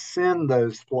flyers and send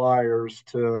those flyers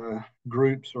to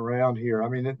groups around here. I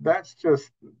mean, that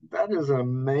is an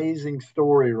amazing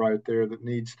story right there that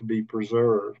needs to be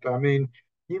preserved. I mean,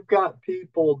 you've got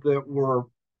people that were,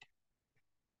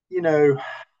 you know,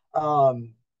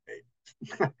 um,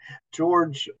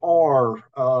 George R.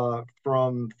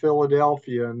 From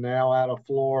Philadelphia, now out of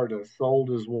Florida, sold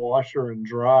his washer and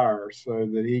dryer so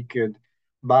that he could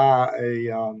buy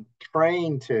a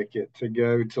train ticket to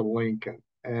go to Lincoln.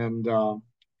 And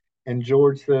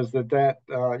George says that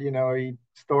he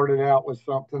started out with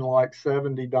something like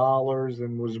 $70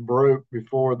 and was broke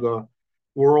before the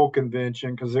World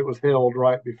Convention because it was held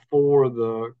right before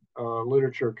the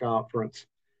literature conference,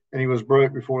 and he was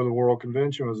broke before the World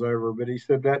Convention was over. But he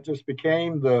said that just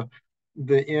became the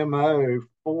MO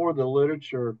for the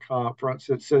literature conference.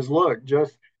 It says, look,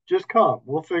 just come.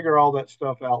 We'll figure all that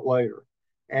stuff out later.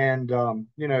 And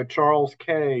Charles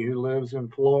Kay, who lives in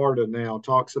Florida now,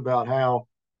 talks about how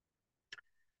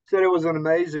said it was an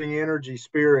amazing energy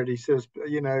spirit. He says,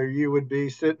 you would be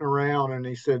sitting around, and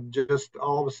he said just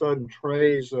all of a sudden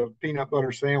trays of peanut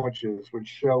butter sandwiches would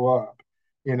show up.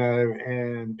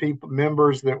 and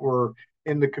members that were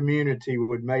in the community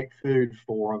would make food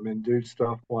for them and do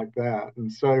stuff like that.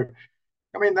 And so,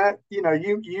 I mean, that,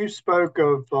 you spoke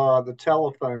of the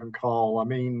telephone call. I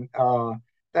mean,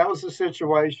 that was a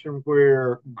situation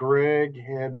where Greg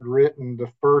had written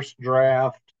the first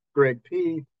draft, Greg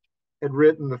P. had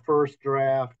written the first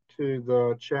draft to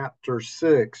the chapter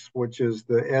 6, which is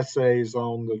the essays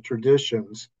on the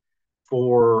traditions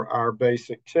for our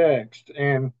basic text.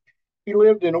 And he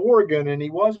lived in Oregon and he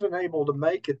wasn't able to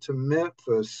make it to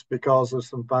Memphis because of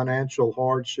some financial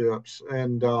hardships.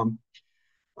 And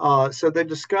so they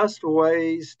discussed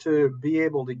ways to be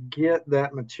able to get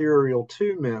that material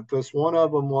to Memphis. One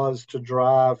of them was to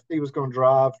drive, he was going to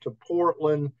drive to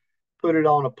Portland, put it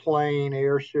on a plane,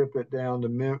 airship it down to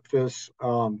Memphis.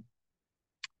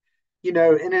 And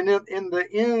in the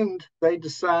end, they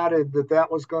decided that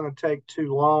that was going to take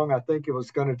too long. I think it was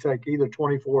going to take either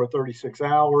 24 or 36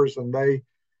 hours. And they,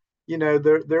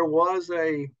 there was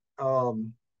a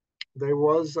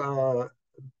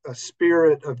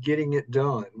spirit of getting it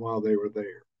done while they were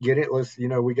there.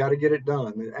 We got to get it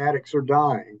done. The addicts are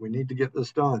dying. We need to get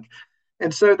this done.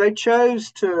 And so they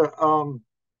chose to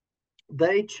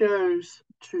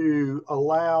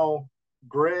allow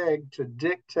Greg to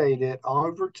dictate it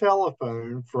over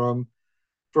telephone from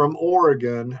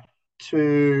Oregon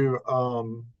to a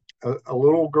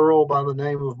little girl by the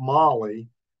name of Molly,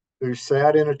 who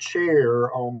sat in a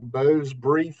chair on Bo's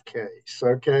briefcase,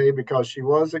 okay, because she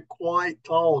wasn't quite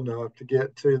tall enough to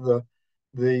get to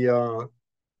the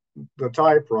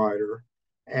typewriter.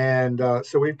 And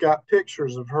so we've got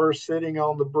pictures of her sitting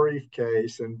on the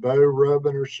briefcase and Bo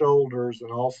rubbing her shoulders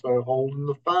and also holding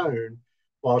the phone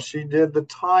while she did the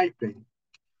typing.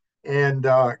 And,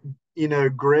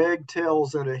 Greg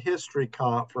tells at a history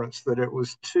conference that it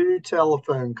was 2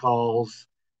 telephone calls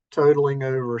totaling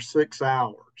over 6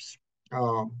 hours.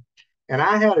 And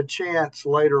I had a chance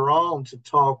later on to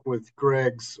talk with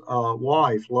Greg's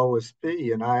wife, Lois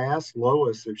P. And I asked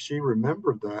Lois if she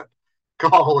remembered that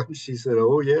call. And she said,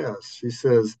 oh, yes. She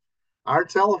says, our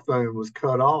telephone was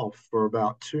cut off for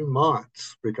about 2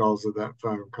 months because of that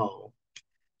phone call.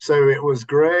 So it was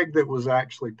Greg that was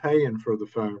actually paying for the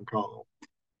phone call.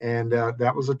 And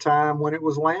that was a time when it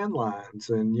was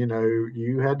landlines and,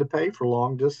 you had to pay for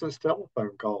long distance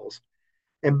telephone calls.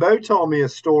 And Bo told me a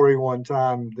story one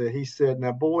time that he said,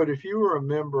 now, Boyd, if you were a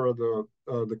member of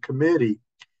the committee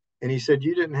and he said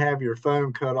you didn't have your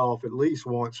phone cut off at least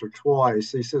once or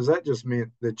twice, he says that just meant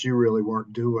that you really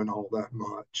weren't doing all that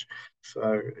much.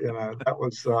 So, that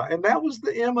was, and that was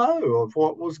the MO of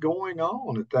what was going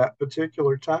on at that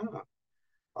particular time.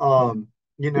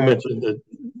 You mentioned the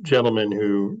gentleman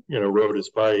who, rode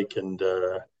his bike and,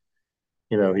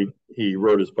 he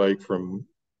rode his bike from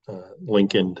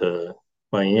Lincoln to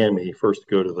Miami, first to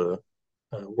go to the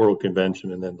World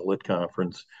Convention and then the Lit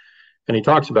Conference. And he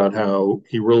talks about how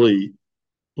he really,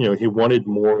 he wanted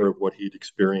more of what he'd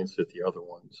experienced at the other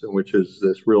ones, which is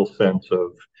this real sense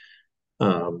of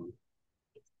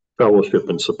fellowship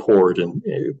and support. And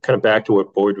kind of back to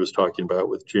what Boyd was talking about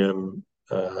with Jim,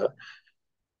 the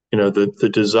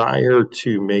desire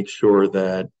to make sure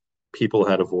that people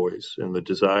had a voice and the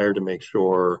desire to make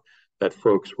sure that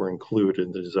folks were included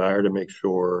and the desire to make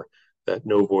sure that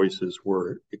no voices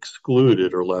were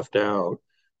excluded or left out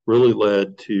really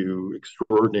led to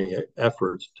extraordinary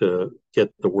efforts to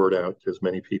get the word out to as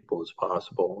many people as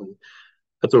possible. And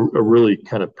that's a really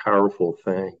kind of powerful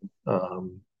thing.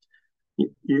 One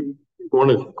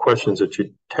of the questions that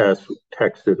you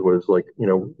texted was like,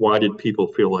 why did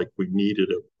people feel like we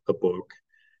needed a book?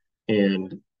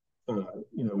 And,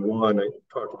 one, I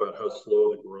talked about how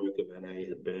slow the growth of NA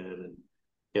had been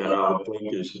and how a book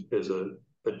is a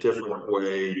different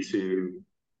way to,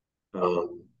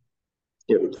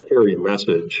 carry a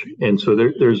message. And so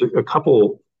there's a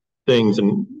couple things,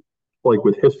 and like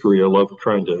with history, I love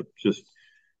trying to just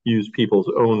use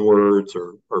people's own words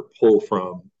or pull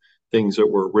from things that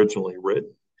were originally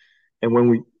written. And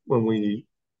when we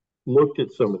looked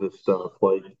at some of this stuff,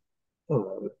 like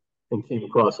and came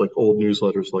across like old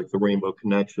newsletters like the Rainbow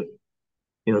Connection,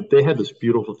 they had this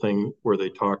beautiful thing where they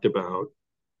talked about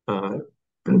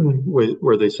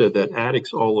where they said that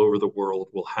addicts all over the world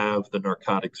will have the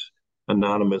Narcotics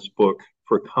Anonymous book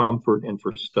for comfort and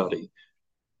for study.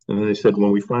 And then they said,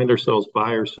 when we find ourselves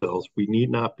by ourselves, we need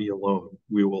not be alone.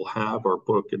 We will have our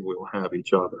book and we will have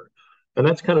each other. And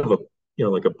that's kind of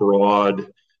like a broad,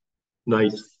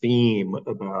 nice theme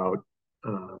about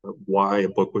why a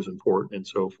book was important and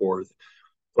so forth.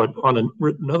 But on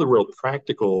another real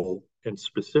practical and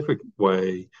specific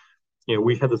way,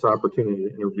 we had this opportunity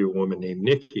to interview a woman named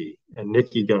Nikki, and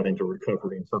Nikki got into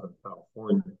recovery in Southern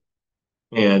California.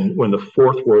 And when the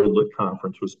fourth World Lit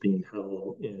Conference was being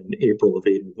held in April of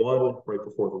 '81, right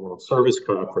before the World Service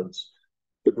Conference,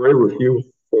 the Gray Review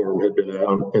form had been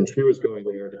out, and she was going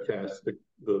there to cast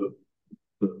the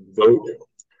vote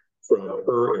from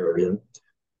her area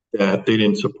that they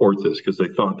didn't support this because they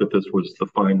thought that this was the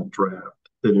final draft.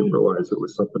 They didn't realize it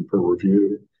was something for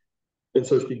review. And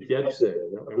so she gets there.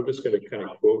 I'm just going to kind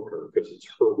of quote her because it's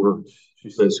her words. She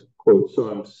says, quote, "So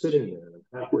I'm sitting there,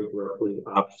 halfway directly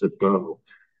opposite Bo.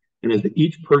 And as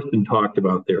each person talked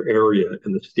about their area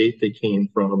and the state they came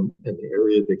from and the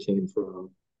area they came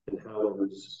from and how there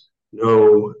was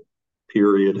no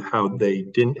period, how they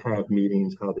didn't have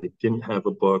meetings, how they didn't have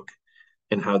a book,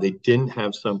 and how they didn't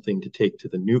have something to take to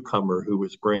the newcomer who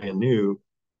was brand new,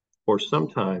 or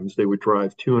sometimes they would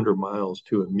drive 200 miles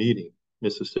to a meeting,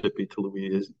 Mississippi to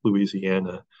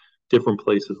Louisiana, different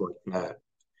places like that.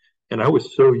 And I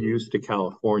was so used to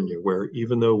California where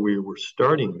even though we were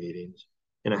starting meetings,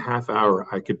 in a half hour,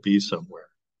 I could be somewhere.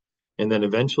 And then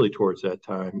eventually towards that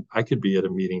time, I could be at a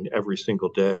meeting every single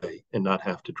day and not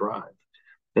have to drive.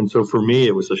 And so for me,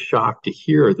 it was a shock to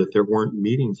hear that there weren't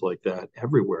meetings like that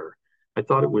everywhere. I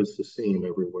thought it was the same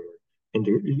everywhere. And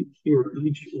to hear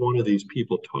each one of these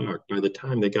people talk, by the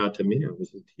time they got to me, I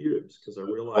was in tears because I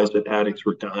realized that addicts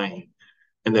were dying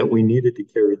and that we needed to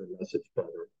carry the message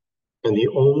better. And the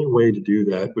only way to do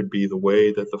that would be the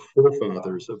way that the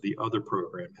forefathers of the other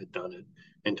program had done it,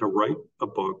 and to write a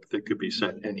book that could be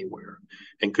sent anywhere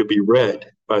and could be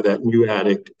read by that new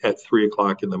addict at 3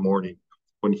 o'clock in the morning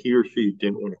when he or she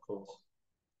didn't want to call.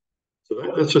 So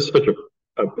that's just such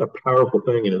a powerful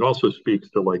thing. And it also speaks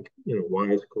to, like, why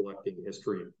is collecting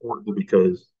history important?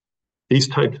 Because these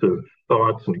types of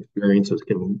thoughts and experiences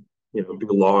can, be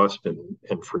lost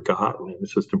and forgotten. And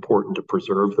it's just important to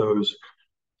preserve those.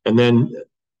 And then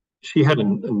she had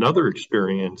another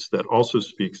experience that also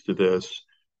speaks to this,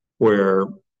 where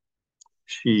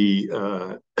she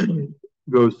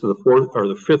goes to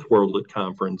the fifth World Lit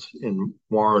Conference in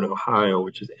Warren, Ohio,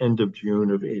 which is end of June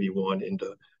of '81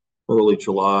 into early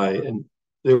July. And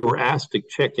they were asked to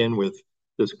check in with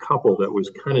this couple that was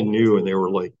kind of new, and they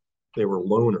were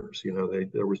loners.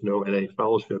 There was no NA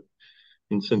fellowship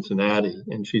in Cincinnati.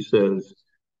 And she says,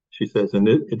 and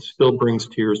it still brings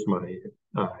tears to my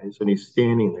eyes. And he's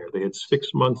standing there. They had 6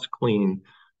 months clean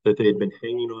that they had been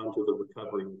hanging on to the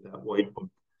recovery with that white book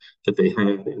that they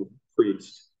had in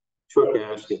Priest. Chuck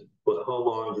asked him, "Well, how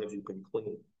long have you been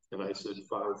clean?" And I said,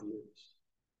 5 years.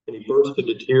 And he burst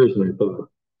into tears, and I thought,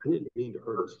 I didn't mean to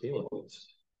hurt his feelings.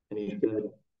 And he said,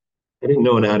 I didn't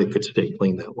know an addict could stay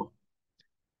clean that long.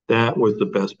 That was the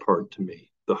best part to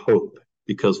me, the hope.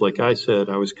 Because like I said,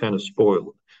 I was kind of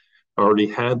spoiled. I already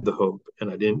had the hope, and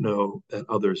I didn't know that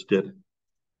others didn't.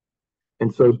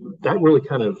 And so that really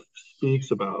kind of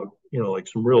speaks about, like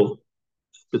some real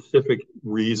specific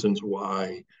reasons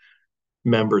why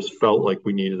members felt like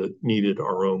we needed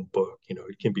our own book.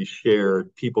 It can be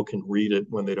shared. People can read it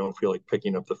when they don't feel like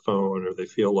picking up the phone, or they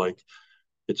feel like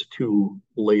it's too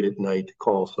late at night to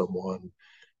call someone.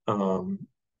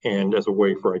 And as a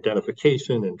way for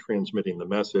identification and transmitting the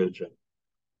message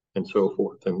and so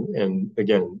forth. And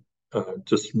again,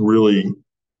 just really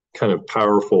kind of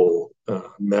powerful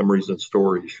memories and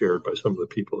stories shared by some of the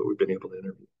people that we've been able to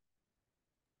interview.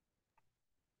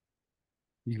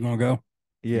 You gonna go?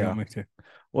 Yeah. You want me to?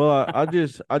 Well, I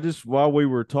just while we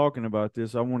were talking about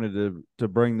this, I wanted to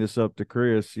bring this up to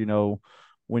Chris.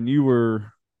 When you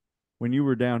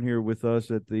were down here with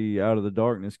us at the Out of the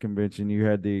Darkness convention,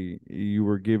 you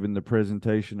were given the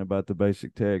presentation about the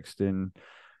basic text, and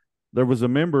there was a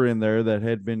member in there that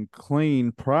had been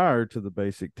clean prior to the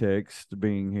basic text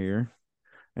being here,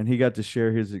 and he got to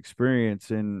share his experience.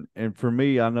 And for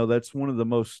me, I know that's one of the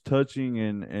most touching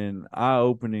and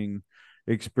eye-opening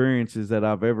experiences that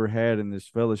I've ever had in this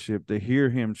fellowship, to hear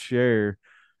him share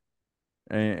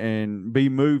and be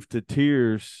moved to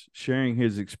tears, sharing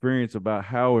his experience about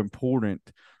how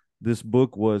important this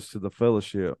book was to the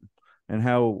fellowship and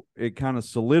how it kind of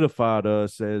solidified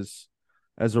us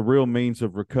as a real means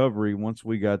of recovery once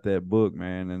we got that book,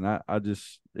 man. And I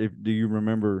just, do you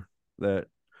remember that?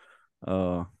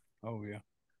 Oh yeah.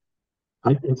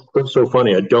 It's so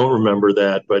funny. I don't remember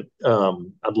that, but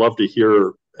I'd love to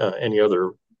hear any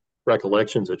other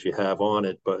recollections that you have on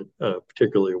it, but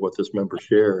particularly what this member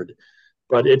shared.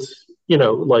 But it's,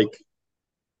 like,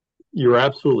 you're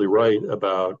absolutely right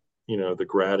about, the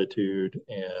gratitude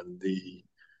and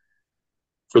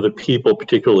for the people,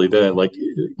 particularly then, like,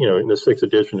 in the 6th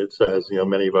edition, it says,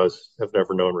 many of us have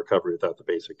never known recovery without the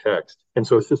basic text. And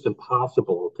so it's just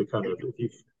impossible to kind of, if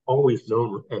you've always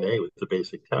known NA with the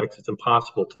basic text, it's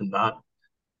impossible to not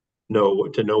know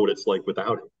what it's like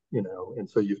without it. you know, and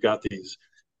so you've got these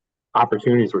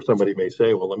opportunities where somebody may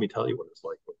say, well, let me tell you what it's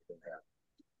like when you have.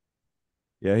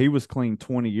 Yeah, he was clean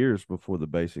 20 years before the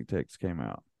basic text came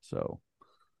out. So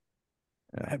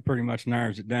that pretty much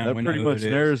narrows it down. that We pretty know who much it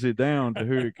is. narrows it down to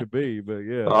who it could be. But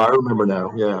yeah. I remember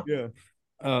now. Yeah.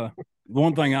 Yeah.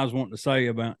 One thing I was wanting to say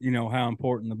about, you know, how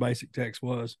important the basic text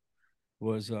was,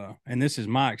 and this is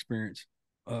my experience,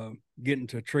 getting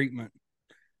to treatment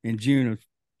in June of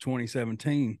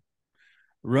 2017,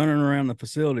 running around the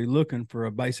facility looking for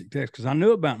a basic text, because I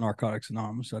knew about Narcotics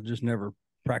Anonymous. I just never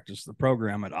practiced the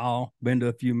program at all. Been to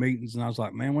a few meetings, and I was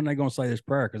like, man, when are they going to say this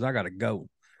prayer? Because I got to go.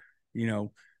 You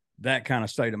know, that kind of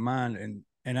state of mind.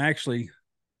 And actually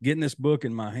getting this book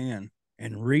in my hand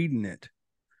and reading it,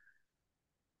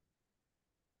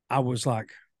 I was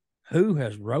like, who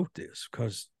has wrote this?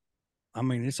 Because, I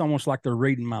mean, it's almost like they're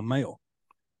reading my mail,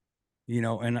 you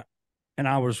know, and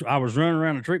I was running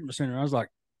around the treatment center. I was like,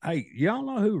 hey, y'all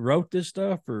know who wrote this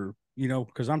stuff? Or, you know,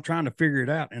 because I'm trying to figure it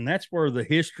out. And that's where the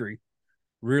history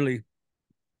really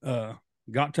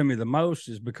got to me the most,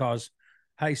 is because,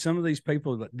 hey, some of these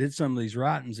people that did some of these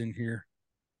writings in here,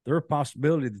 there's a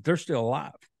possibility that they're still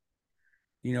alive.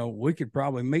 You know, we could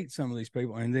probably meet some of these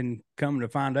people, and then come to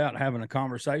find out, having a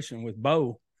conversation with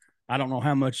Bo, I don't know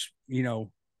how much, you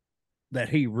know, that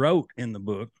he wrote in the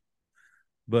book,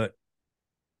 but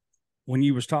when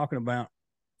you was talking about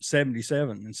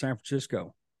 77 in San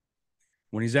Francisco,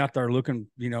 when he's out there looking,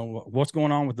 you know, what's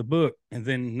going on with the book, and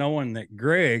then knowing that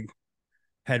Greg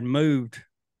had moved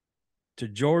to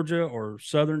Georgia or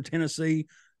Southern Tennessee,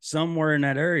 somewhere in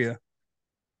that area,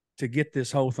 to get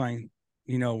this whole thing,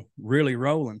 you know, really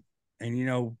rolling. And, you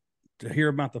know, to hear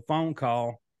about the phone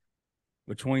call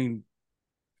between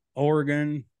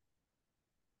Oregon,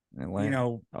 Atlanta, you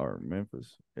know, or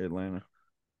Memphis, Atlanta,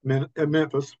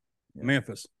 Memphis.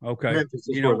 Memphis. Okay. Memphis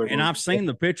is you where know, they and were. I've seen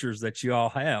the pictures that you all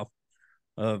have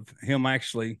of him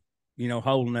actually, you know,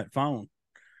 holding that phone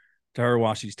to her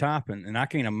while she's typing. And I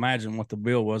can't imagine what the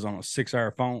bill was on a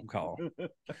 6-hour phone call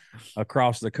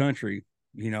across the country,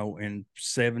 you know, in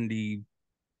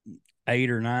 78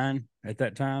 or 9 at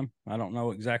that time. I don't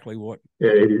know exactly what.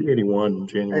 Yeah, 81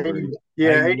 January.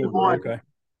 81. Okay.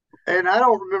 And I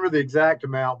don't remember the exact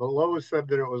amount, but Lois said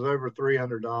that it was over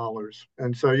 $300.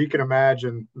 And so you can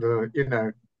imagine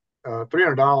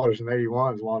 $300 in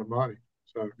 81 is a lot of money.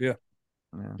 So yeah.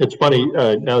 It's funny,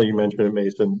 now that you mention it,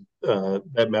 Mason,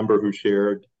 that member who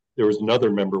shared, there was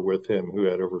another member with him who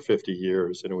had over 50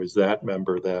 years, and it was that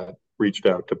member that reached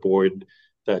out to Boyd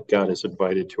that got us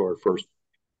invited to our first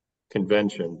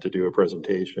convention to do a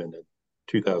presentation in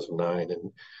 2009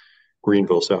 in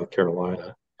Greenville, South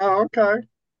Carolina. Oh, okay.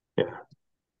 Yeah.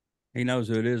 He knows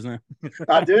who it is now.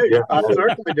 I do. Yeah. I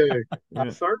certainly do. I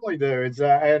certainly do. It's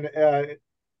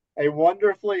a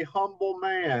wonderfully humble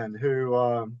man who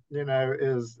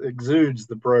exudes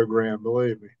the program.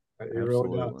 Believe me, he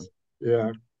really does.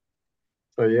 Yeah.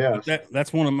 So yes,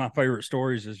 that's one of my favorite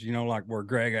stories. Is, you know, like where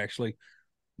Greg actually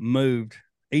moved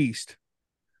east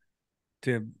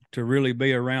to really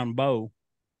be around Bo,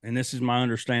 and this is my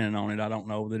understanding on it. I don't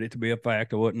know that it to be a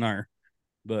fact. I wasn't there,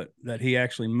 but that he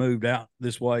actually moved out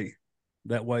this way,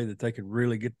 that way that they could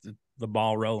really get the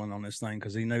ball rolling on this thing,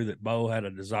 because he knew that Bo had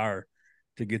a desire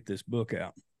to get this book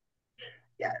out.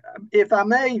 Yeah, if I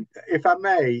may,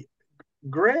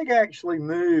 Greg actually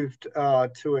moved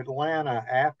to Atlanta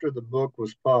after the book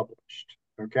was published.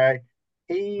 Okay,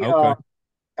 Greg,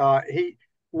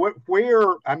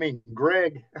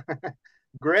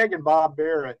 Greg and Bob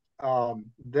Barrett,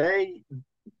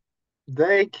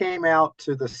 they came out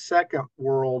to the Second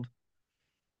World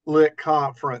Lit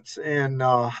Conference in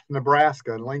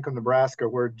Nebraska, Lincoln, Nebraska,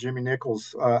 where Jimmy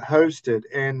Nichols hosted,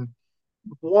 and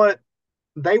what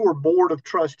they were board of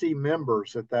trustee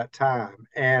members at that time,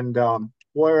 and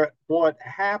what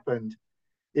happened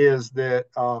is that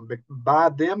by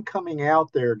them coming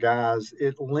out there, guys,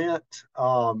 it lent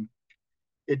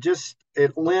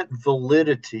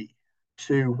validity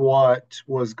to what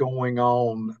was going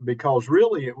on, because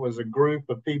really it was a group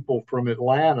of people from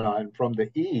Atlanta and from the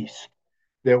East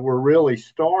that were really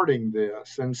starting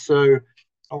this. And so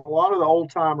a lot of the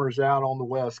old timers out on the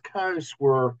West Coast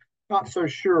were not so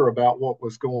sure about what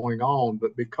was going on,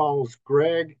 but because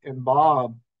Greg and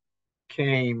Bob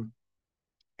came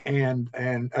and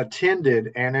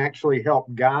attended and actually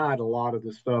helped guide a lot of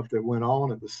the stuff that went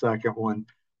on at the second one,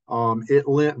 it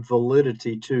lent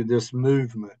validity to this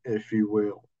movement, if you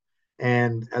will.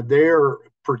 And their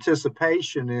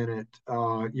participation in it,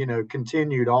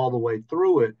 continued all the way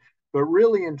through it. But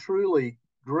really and truly,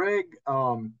 Greg,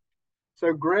 so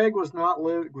Greg was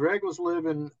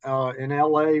living in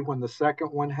LA when the second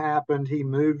one happened. He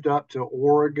moved up to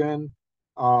Oregon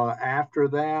after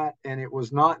that. And it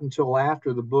was not until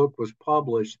after the book was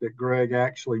published that Greg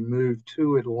actually moved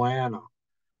to Atlanta.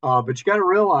 But you got to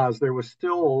realize there was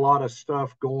still a lot of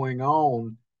stuff going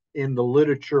on in the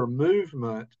literature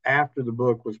movement after the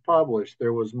book was published.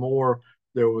 There was more.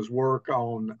 There was work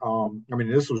on. I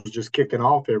mean, this was just kicking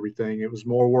off everything. It was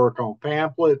more work on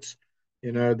pamphlets.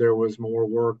 There was more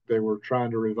work. They were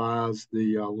trying to revise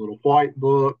the Little White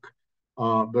Book,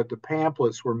 but the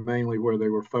pamphlets were mainly where they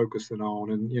were focusing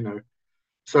on. And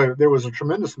so there was a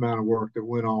tremendous amount of work that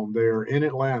went on there in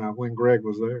Atlanta when Greg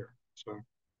was there. So.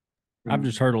 I've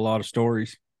just heard a lot of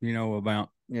stories, about.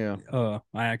 Yeah.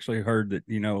 I actually heard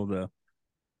that,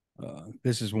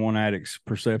 this is one addict's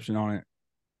perception on it,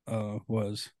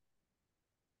 was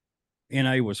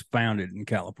NA was founded in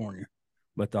California,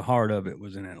 but the heart of it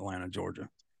was in Atlanta, Georgia.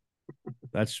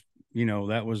 That's,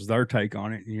 that was their take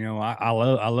on it. I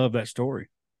love that story.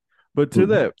 But to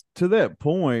that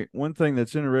point, one thing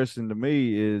that's interesting to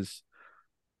me is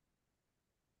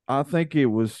I think it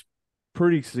was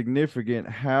pretty significant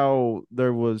how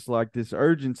there was like this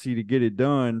urgency to get it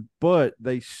done, but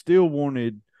they still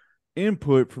wanted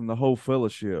input from the whole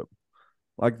fellowship.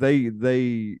 Like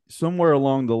they somewhere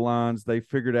along the lines, they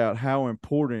figured out how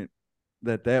important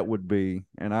that would be.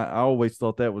 And I always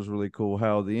thought that was really cool,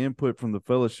 how the input from the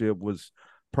fellowship was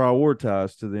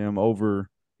prioritized to them over,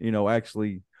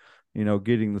 actually,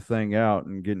 getting the thing out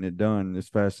and getting it done as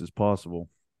fast as possible.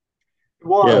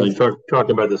 Yeah, they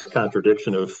talked about this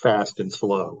contradiction of fast and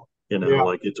slow,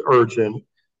 like it's urgent,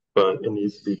 but it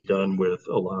needs to be done with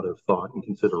a lot of thought and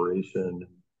consideration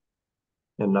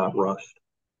and not rushed.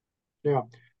 Yeah.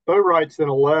 Bo writes in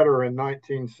a letter in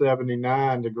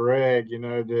 1979 to Greg,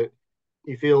 that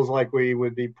he feels like we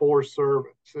would be poor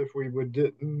servants if we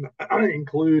didn't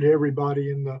include everybody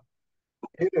in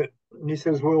it. And he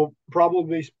says, we'll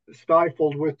probably be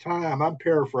stifled with time. I'm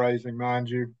paraphrasing, mind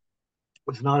you.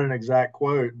 It's not an exact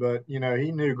quote, but he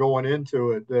knew going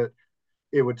into it that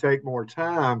it would take more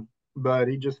time, but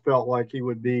he just felt like he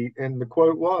would be, and the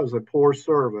quote was, a poor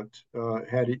servant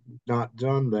had he not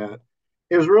done that.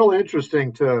 It was real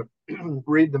interesting to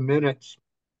read the minutes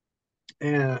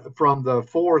from the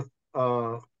fourth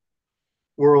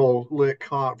World Lit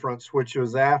Conference, which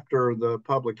was after the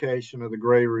publication of the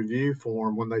Gray Review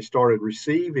form, when they started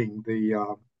receiving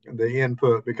the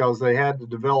input, because they had to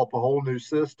develop a whole new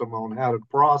system on how to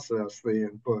process the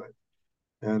input,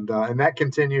 and that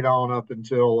continued on up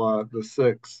until the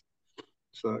 6th.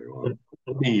 So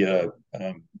let me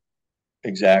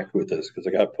exact with this because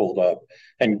I got pulled up,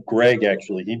 and Greg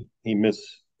actually he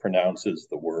mispronounces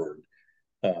the word.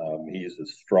 He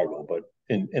uses struggle, but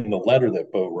in the letter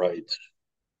that Bo writes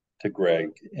to Greg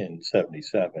in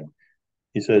 77,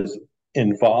 he says,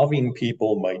 involving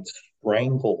people might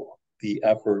strangle the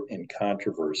effort in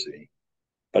controversy,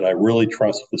 but I really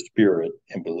trust the spirit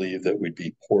and believe that we'd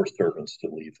be poor servants to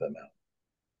leave them out.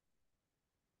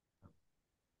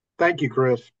 Thank you,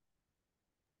 Chris.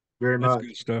 Very That's much.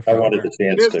 good stuff. I wanted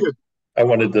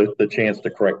the chance to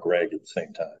correct Greg at the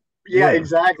same time. Yeah,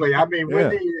 exactly. I mean, when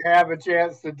do you have a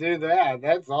chance to do that?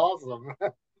 That's awesome.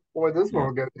 Boy, this one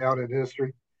will go down in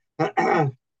history.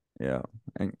 Yeah.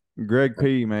 And Greg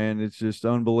P., man, it's just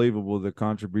unbelievable the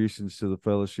contributions to the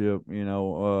fellowship.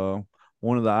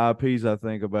 One of the IPs I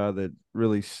think about that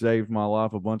really saved my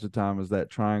life a bunch of time is that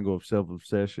triangle of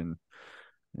self-obsession.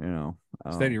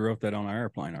 Steady wrote that on an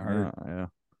airplane, I heard.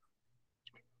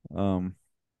 Yeah.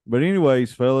 But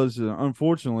anyways, fellas,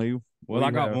 unfortunately. Well, I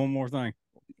got one more thing.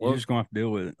 You're just going to have to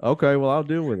deal with it. Okay, well, I'll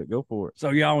deal with it. Go for it. So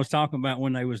y'all was talking about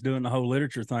when they was doing the whole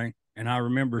literature thing, and I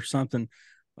remember something,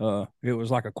 it was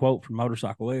like a quote from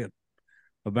Motorcycle Ed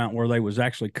about where they was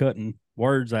actually cutting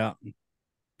words out and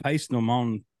pasting them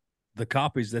on the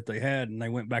copies that they had, and they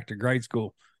went back to grade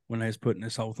school when they was putting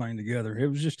this whole thing together. It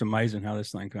was just amazing how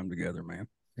this thing come together, man.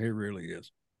 It really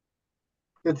is.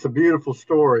 It's a beautiful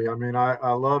story. I mean,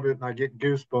 I love it, and I get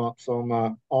goosebumps on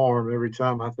my arm every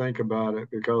time I think about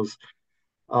it, because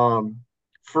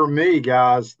for me,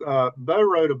 guys, Bo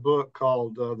wrote a book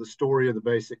called The Story of the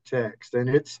Basic Text, and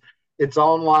it's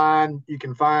online. You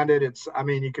can find it.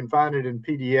 You can find it in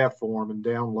PDF form and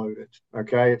download it.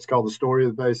 Okay. It's called The Story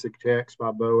of the Basic Text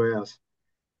by Bo S.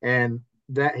 And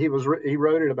that he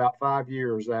wrote it about 5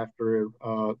 years after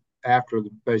the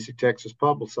Basic Text was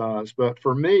publicized. But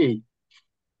for me,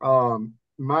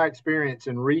 my experience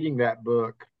in reading that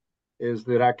book is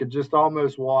that I could just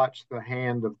almost watch the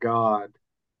hand of God,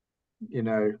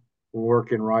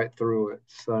 working right through it.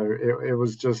 So it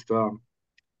was just, I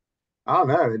don't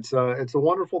know. It's a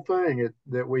wonderful thing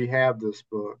that we have this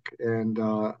book, and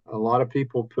a lot of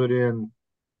people put in,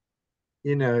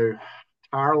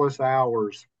 tireless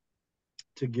hours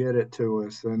to get it to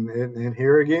us. And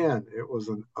here again, it was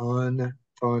an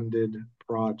unfunded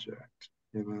project,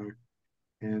 and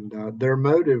their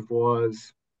motive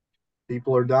was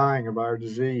people are dying of our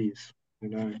disease. We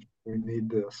need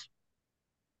this.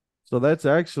 So that's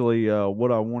actually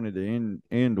what I wanted to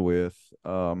end with.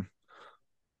 How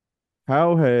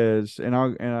has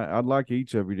I'd like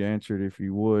each of you to answer it if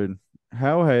you would.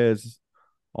 How has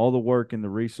all the work and the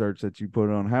research that you put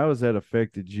on, how has that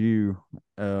affected you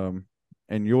and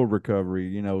your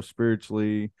recovery,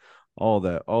 spiritually, all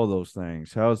those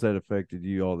things? How has that affected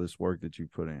you, all this work that you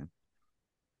put in?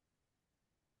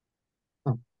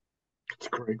 That's a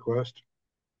great question.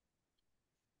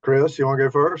 Chris, you want to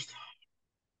go first?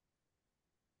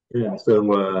 Yeah,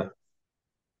 so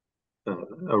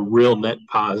a real net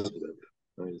positive.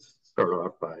 I start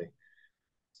off by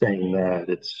saying that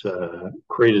it's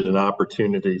created an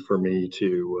opportunity for me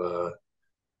to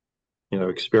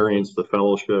experience the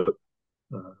fellowship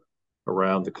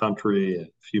around the country, a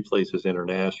few places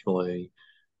internationally.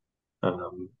 I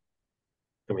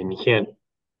mean, you can't.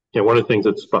 One of the things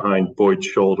that's behind Boyd's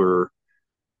shoulder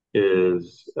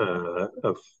is a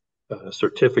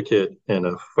certificate and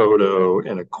a photo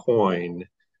and a coin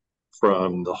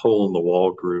from the Hole in the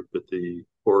Wall group at the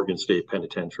Oregon State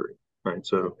Penitentiary, right?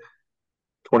 So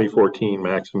 2014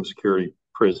 maximum security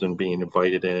prison, being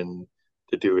invited in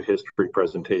to do a history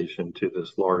presentation to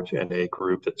this large NA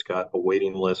group that's got a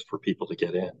waiting list for people to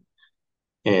get in.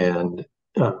 And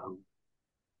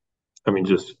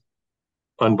just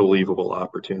unbelievable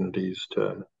opportunities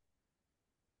to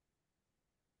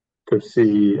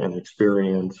see and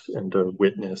experience and to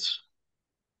witness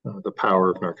the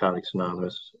power of Narcotics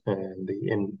Anonymous and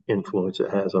the influence it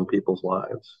has on people's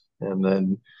lives. And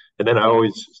then I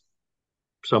always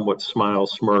somewhat smile,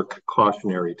 smirk,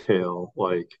 cautionary tale.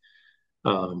 Like,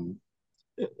 I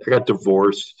got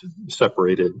divorced,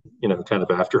 separated, kind of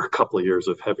after a couple of years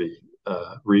of heavy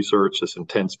research, this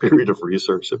intense period of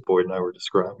research that Boyd and I were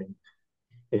describing.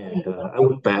 And I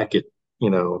look back at,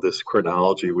 this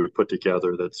chronology we put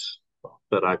together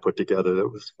that I put together that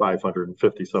was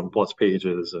 550 some plus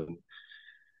pages. And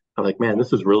I'm like, man,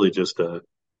 this is really just a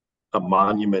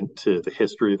monument to the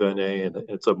history of NA, and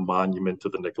it's a monument to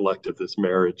the neglect of this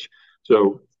marriage.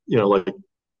 So, like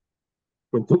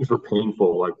when things were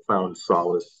painful, I found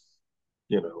solace,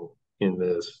 in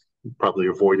this, probably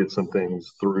avoided some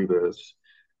things through this.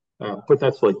 But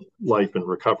that's like life and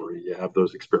recovery. You have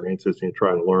those experiences and you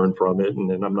try to learn from it. And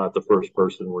then I'm not the first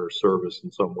person where service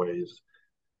in some ways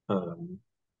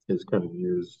is kind of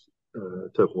used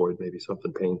to avoid maybe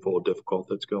something painful or difficult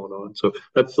that's going on. So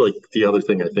that's like the other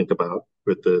thing I think about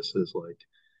with this is like,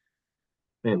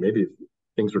 man, maybe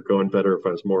things were going better if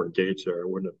I was more engaged there. I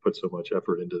wouldn't have put so much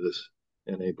effort into this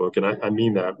NA book. And I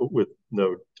mean that with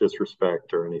no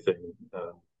disrespect or anything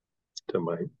to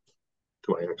my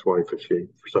ex-wife if she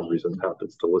for some reason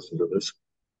happens to listen to this.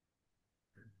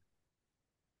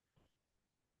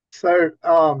 So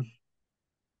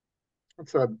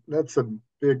that's a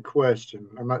big question.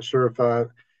 I'm not sure if I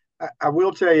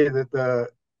will tell you that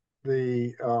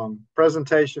the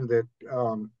presentation that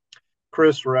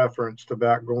Chris referenced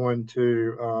about going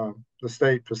to the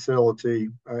state facility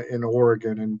in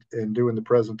Oregon and doing the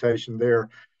presentation there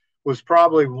was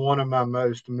probably one of my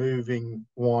most moving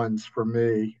ones for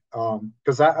me,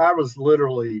 because I was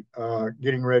literally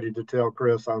getting ready to tell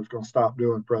Chris I was going to stop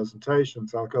doing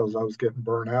presentations because I was getting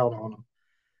burnt out on them.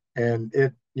 And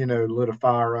it, lit a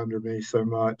fire under me so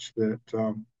much that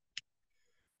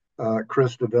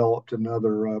Chris developed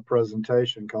another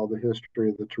presentation called The History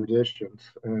of the Traditions,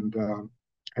 and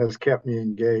has kept me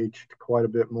engaged quite a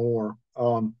bit more.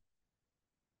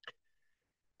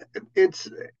 It's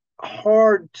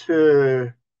hard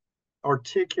to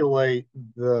articulate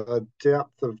the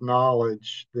depth of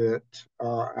knowledge that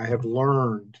I have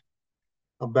learned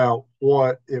about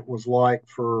what it was like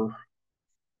for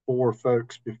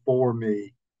folks before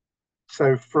me.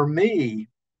 So for me,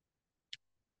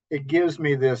 it gives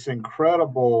me this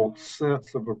incredible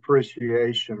sense of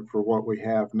appreciation for what we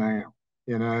have now.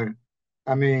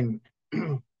 I mean,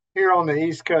 here on the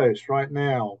East Coast right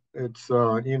now, it's,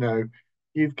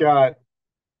 you've got,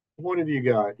 what have you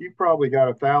got? You've probably got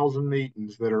 1,000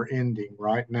 meetings that are ending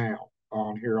right now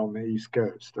on here on the East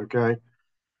Coast. Okay.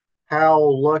 How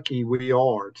lucky we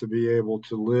are to be able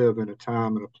to live in a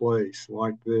time and a place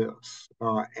like this,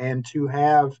 and to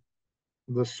have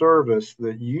the service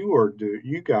that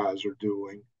you guys are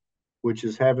doing, which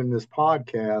is having this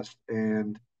podcast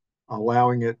and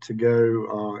allowing it to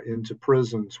go into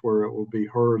prisons where it will be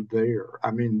heard there.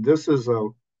 I mean, this is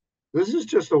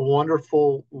just a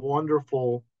wonderful,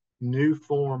 wonderful new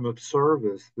form of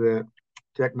service that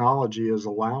technology is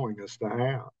allowing us to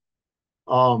have.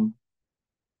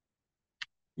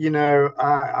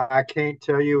 I can't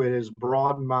tell you, it has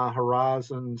broadened my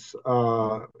horizons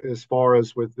as far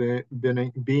as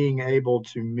being able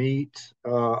to meet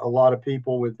a lot of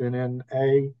people within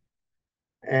NA,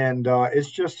 and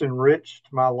it's just enriched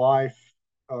my life.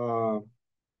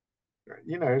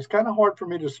 It's kind of hard for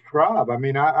me to describe. I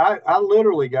mean, I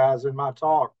literally, guys, in my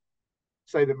talk,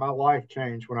 say that my life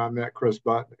changed when I met Chris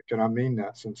Butnick, and I mean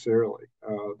that sincerely.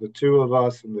 The two of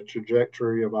us and the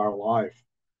trajectory of our life.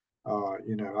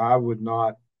 I would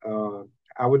not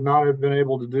have been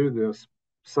able to do this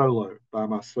solo by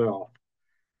myself.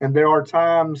 And there are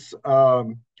times, I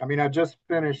just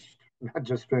finished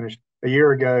a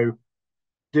year ago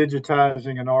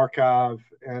digitizing an archive,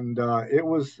 and it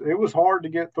was hard to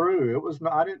get through.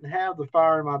 I didn't have the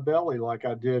fire in my belly like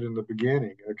I did in the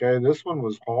beginning. Okay, this one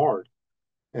was hard,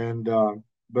 and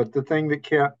but the thing that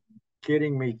kept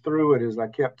getting me through it is I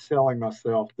kept telling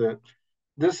myself that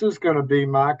this is going to be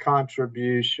my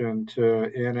contribution to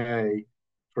NA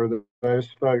for those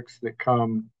folks that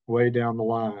come way down the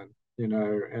line,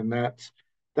 and that's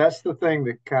the thing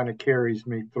that kind of carries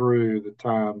me through the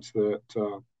times that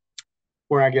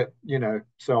where I get,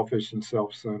 selfish and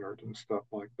self-centered and stuff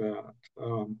like that.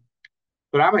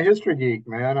 But I'm a history geek,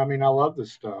 man. I mean, I love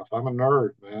this stuff. I'm a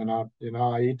nerd, man. I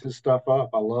eat this stuff up.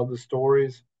 I love the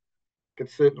stories. Could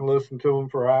sit and listen to them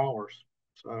for hours.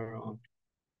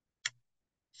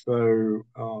 So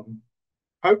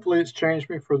hopefully it's changed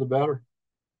me for the better.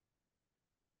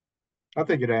 I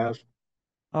think it has.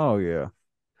 Oh yeah.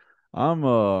 I'm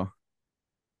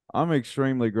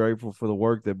extremely grateful for the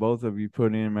work that both of you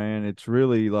put in, man. It's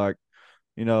really like,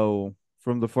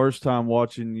 from the first time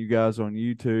watching you guys on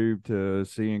YouTube to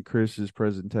seeing Chris's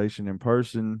presentation in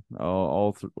person,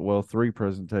 three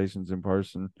presentations in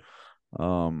person,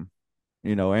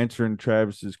 answering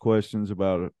Travis's questions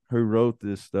about who wrote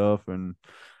this stuff. And,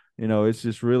 it's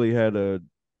just really had a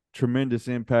tremendous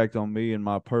impact on me and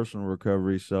my personal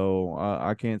recovery. So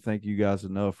I can't thank you guys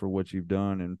enough for what you've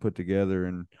done and put together,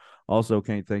 and also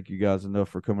can't thank you guys enough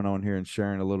for coming on here and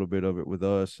sharing a little bit of it with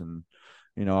us. And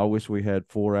I wish we had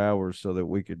 4 hours so that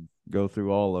we could go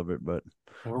through all of it, but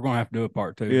we're gonna have to do a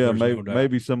part 2. Yeah,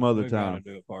 maybe some other time. We've got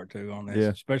to do a part 2 on this, Yeah.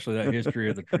 especially that history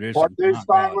of the tradition. Part 2's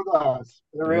fine with us.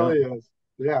 It really is.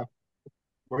 Yeah,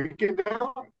 we can do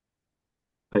it.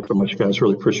 Thanks so much, guys.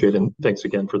 Really appreciate it. And thanks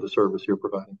again for the service you're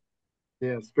providing.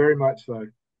 Yes, very much so.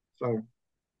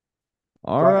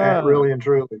 All right. Really and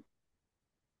truly.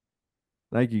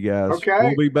 Thank you, guys. Okay.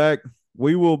 We'll be back.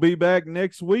 We will be back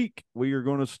next week. We are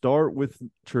going to start with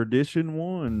Tradition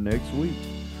 1 next week.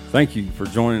 Thank you for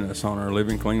joining us on our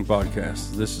Living Clean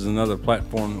podcast. This is another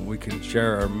platform that we can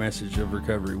share our message of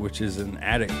recovery, which is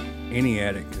any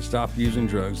addict can stop using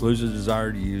drugs, lose a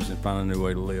desire to use, and find a new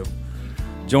way to live.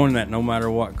 Join that no matter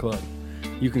what club.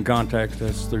 You can contact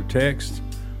us through text.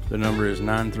 The number is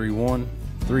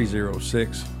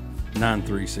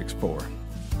 931-306-9364.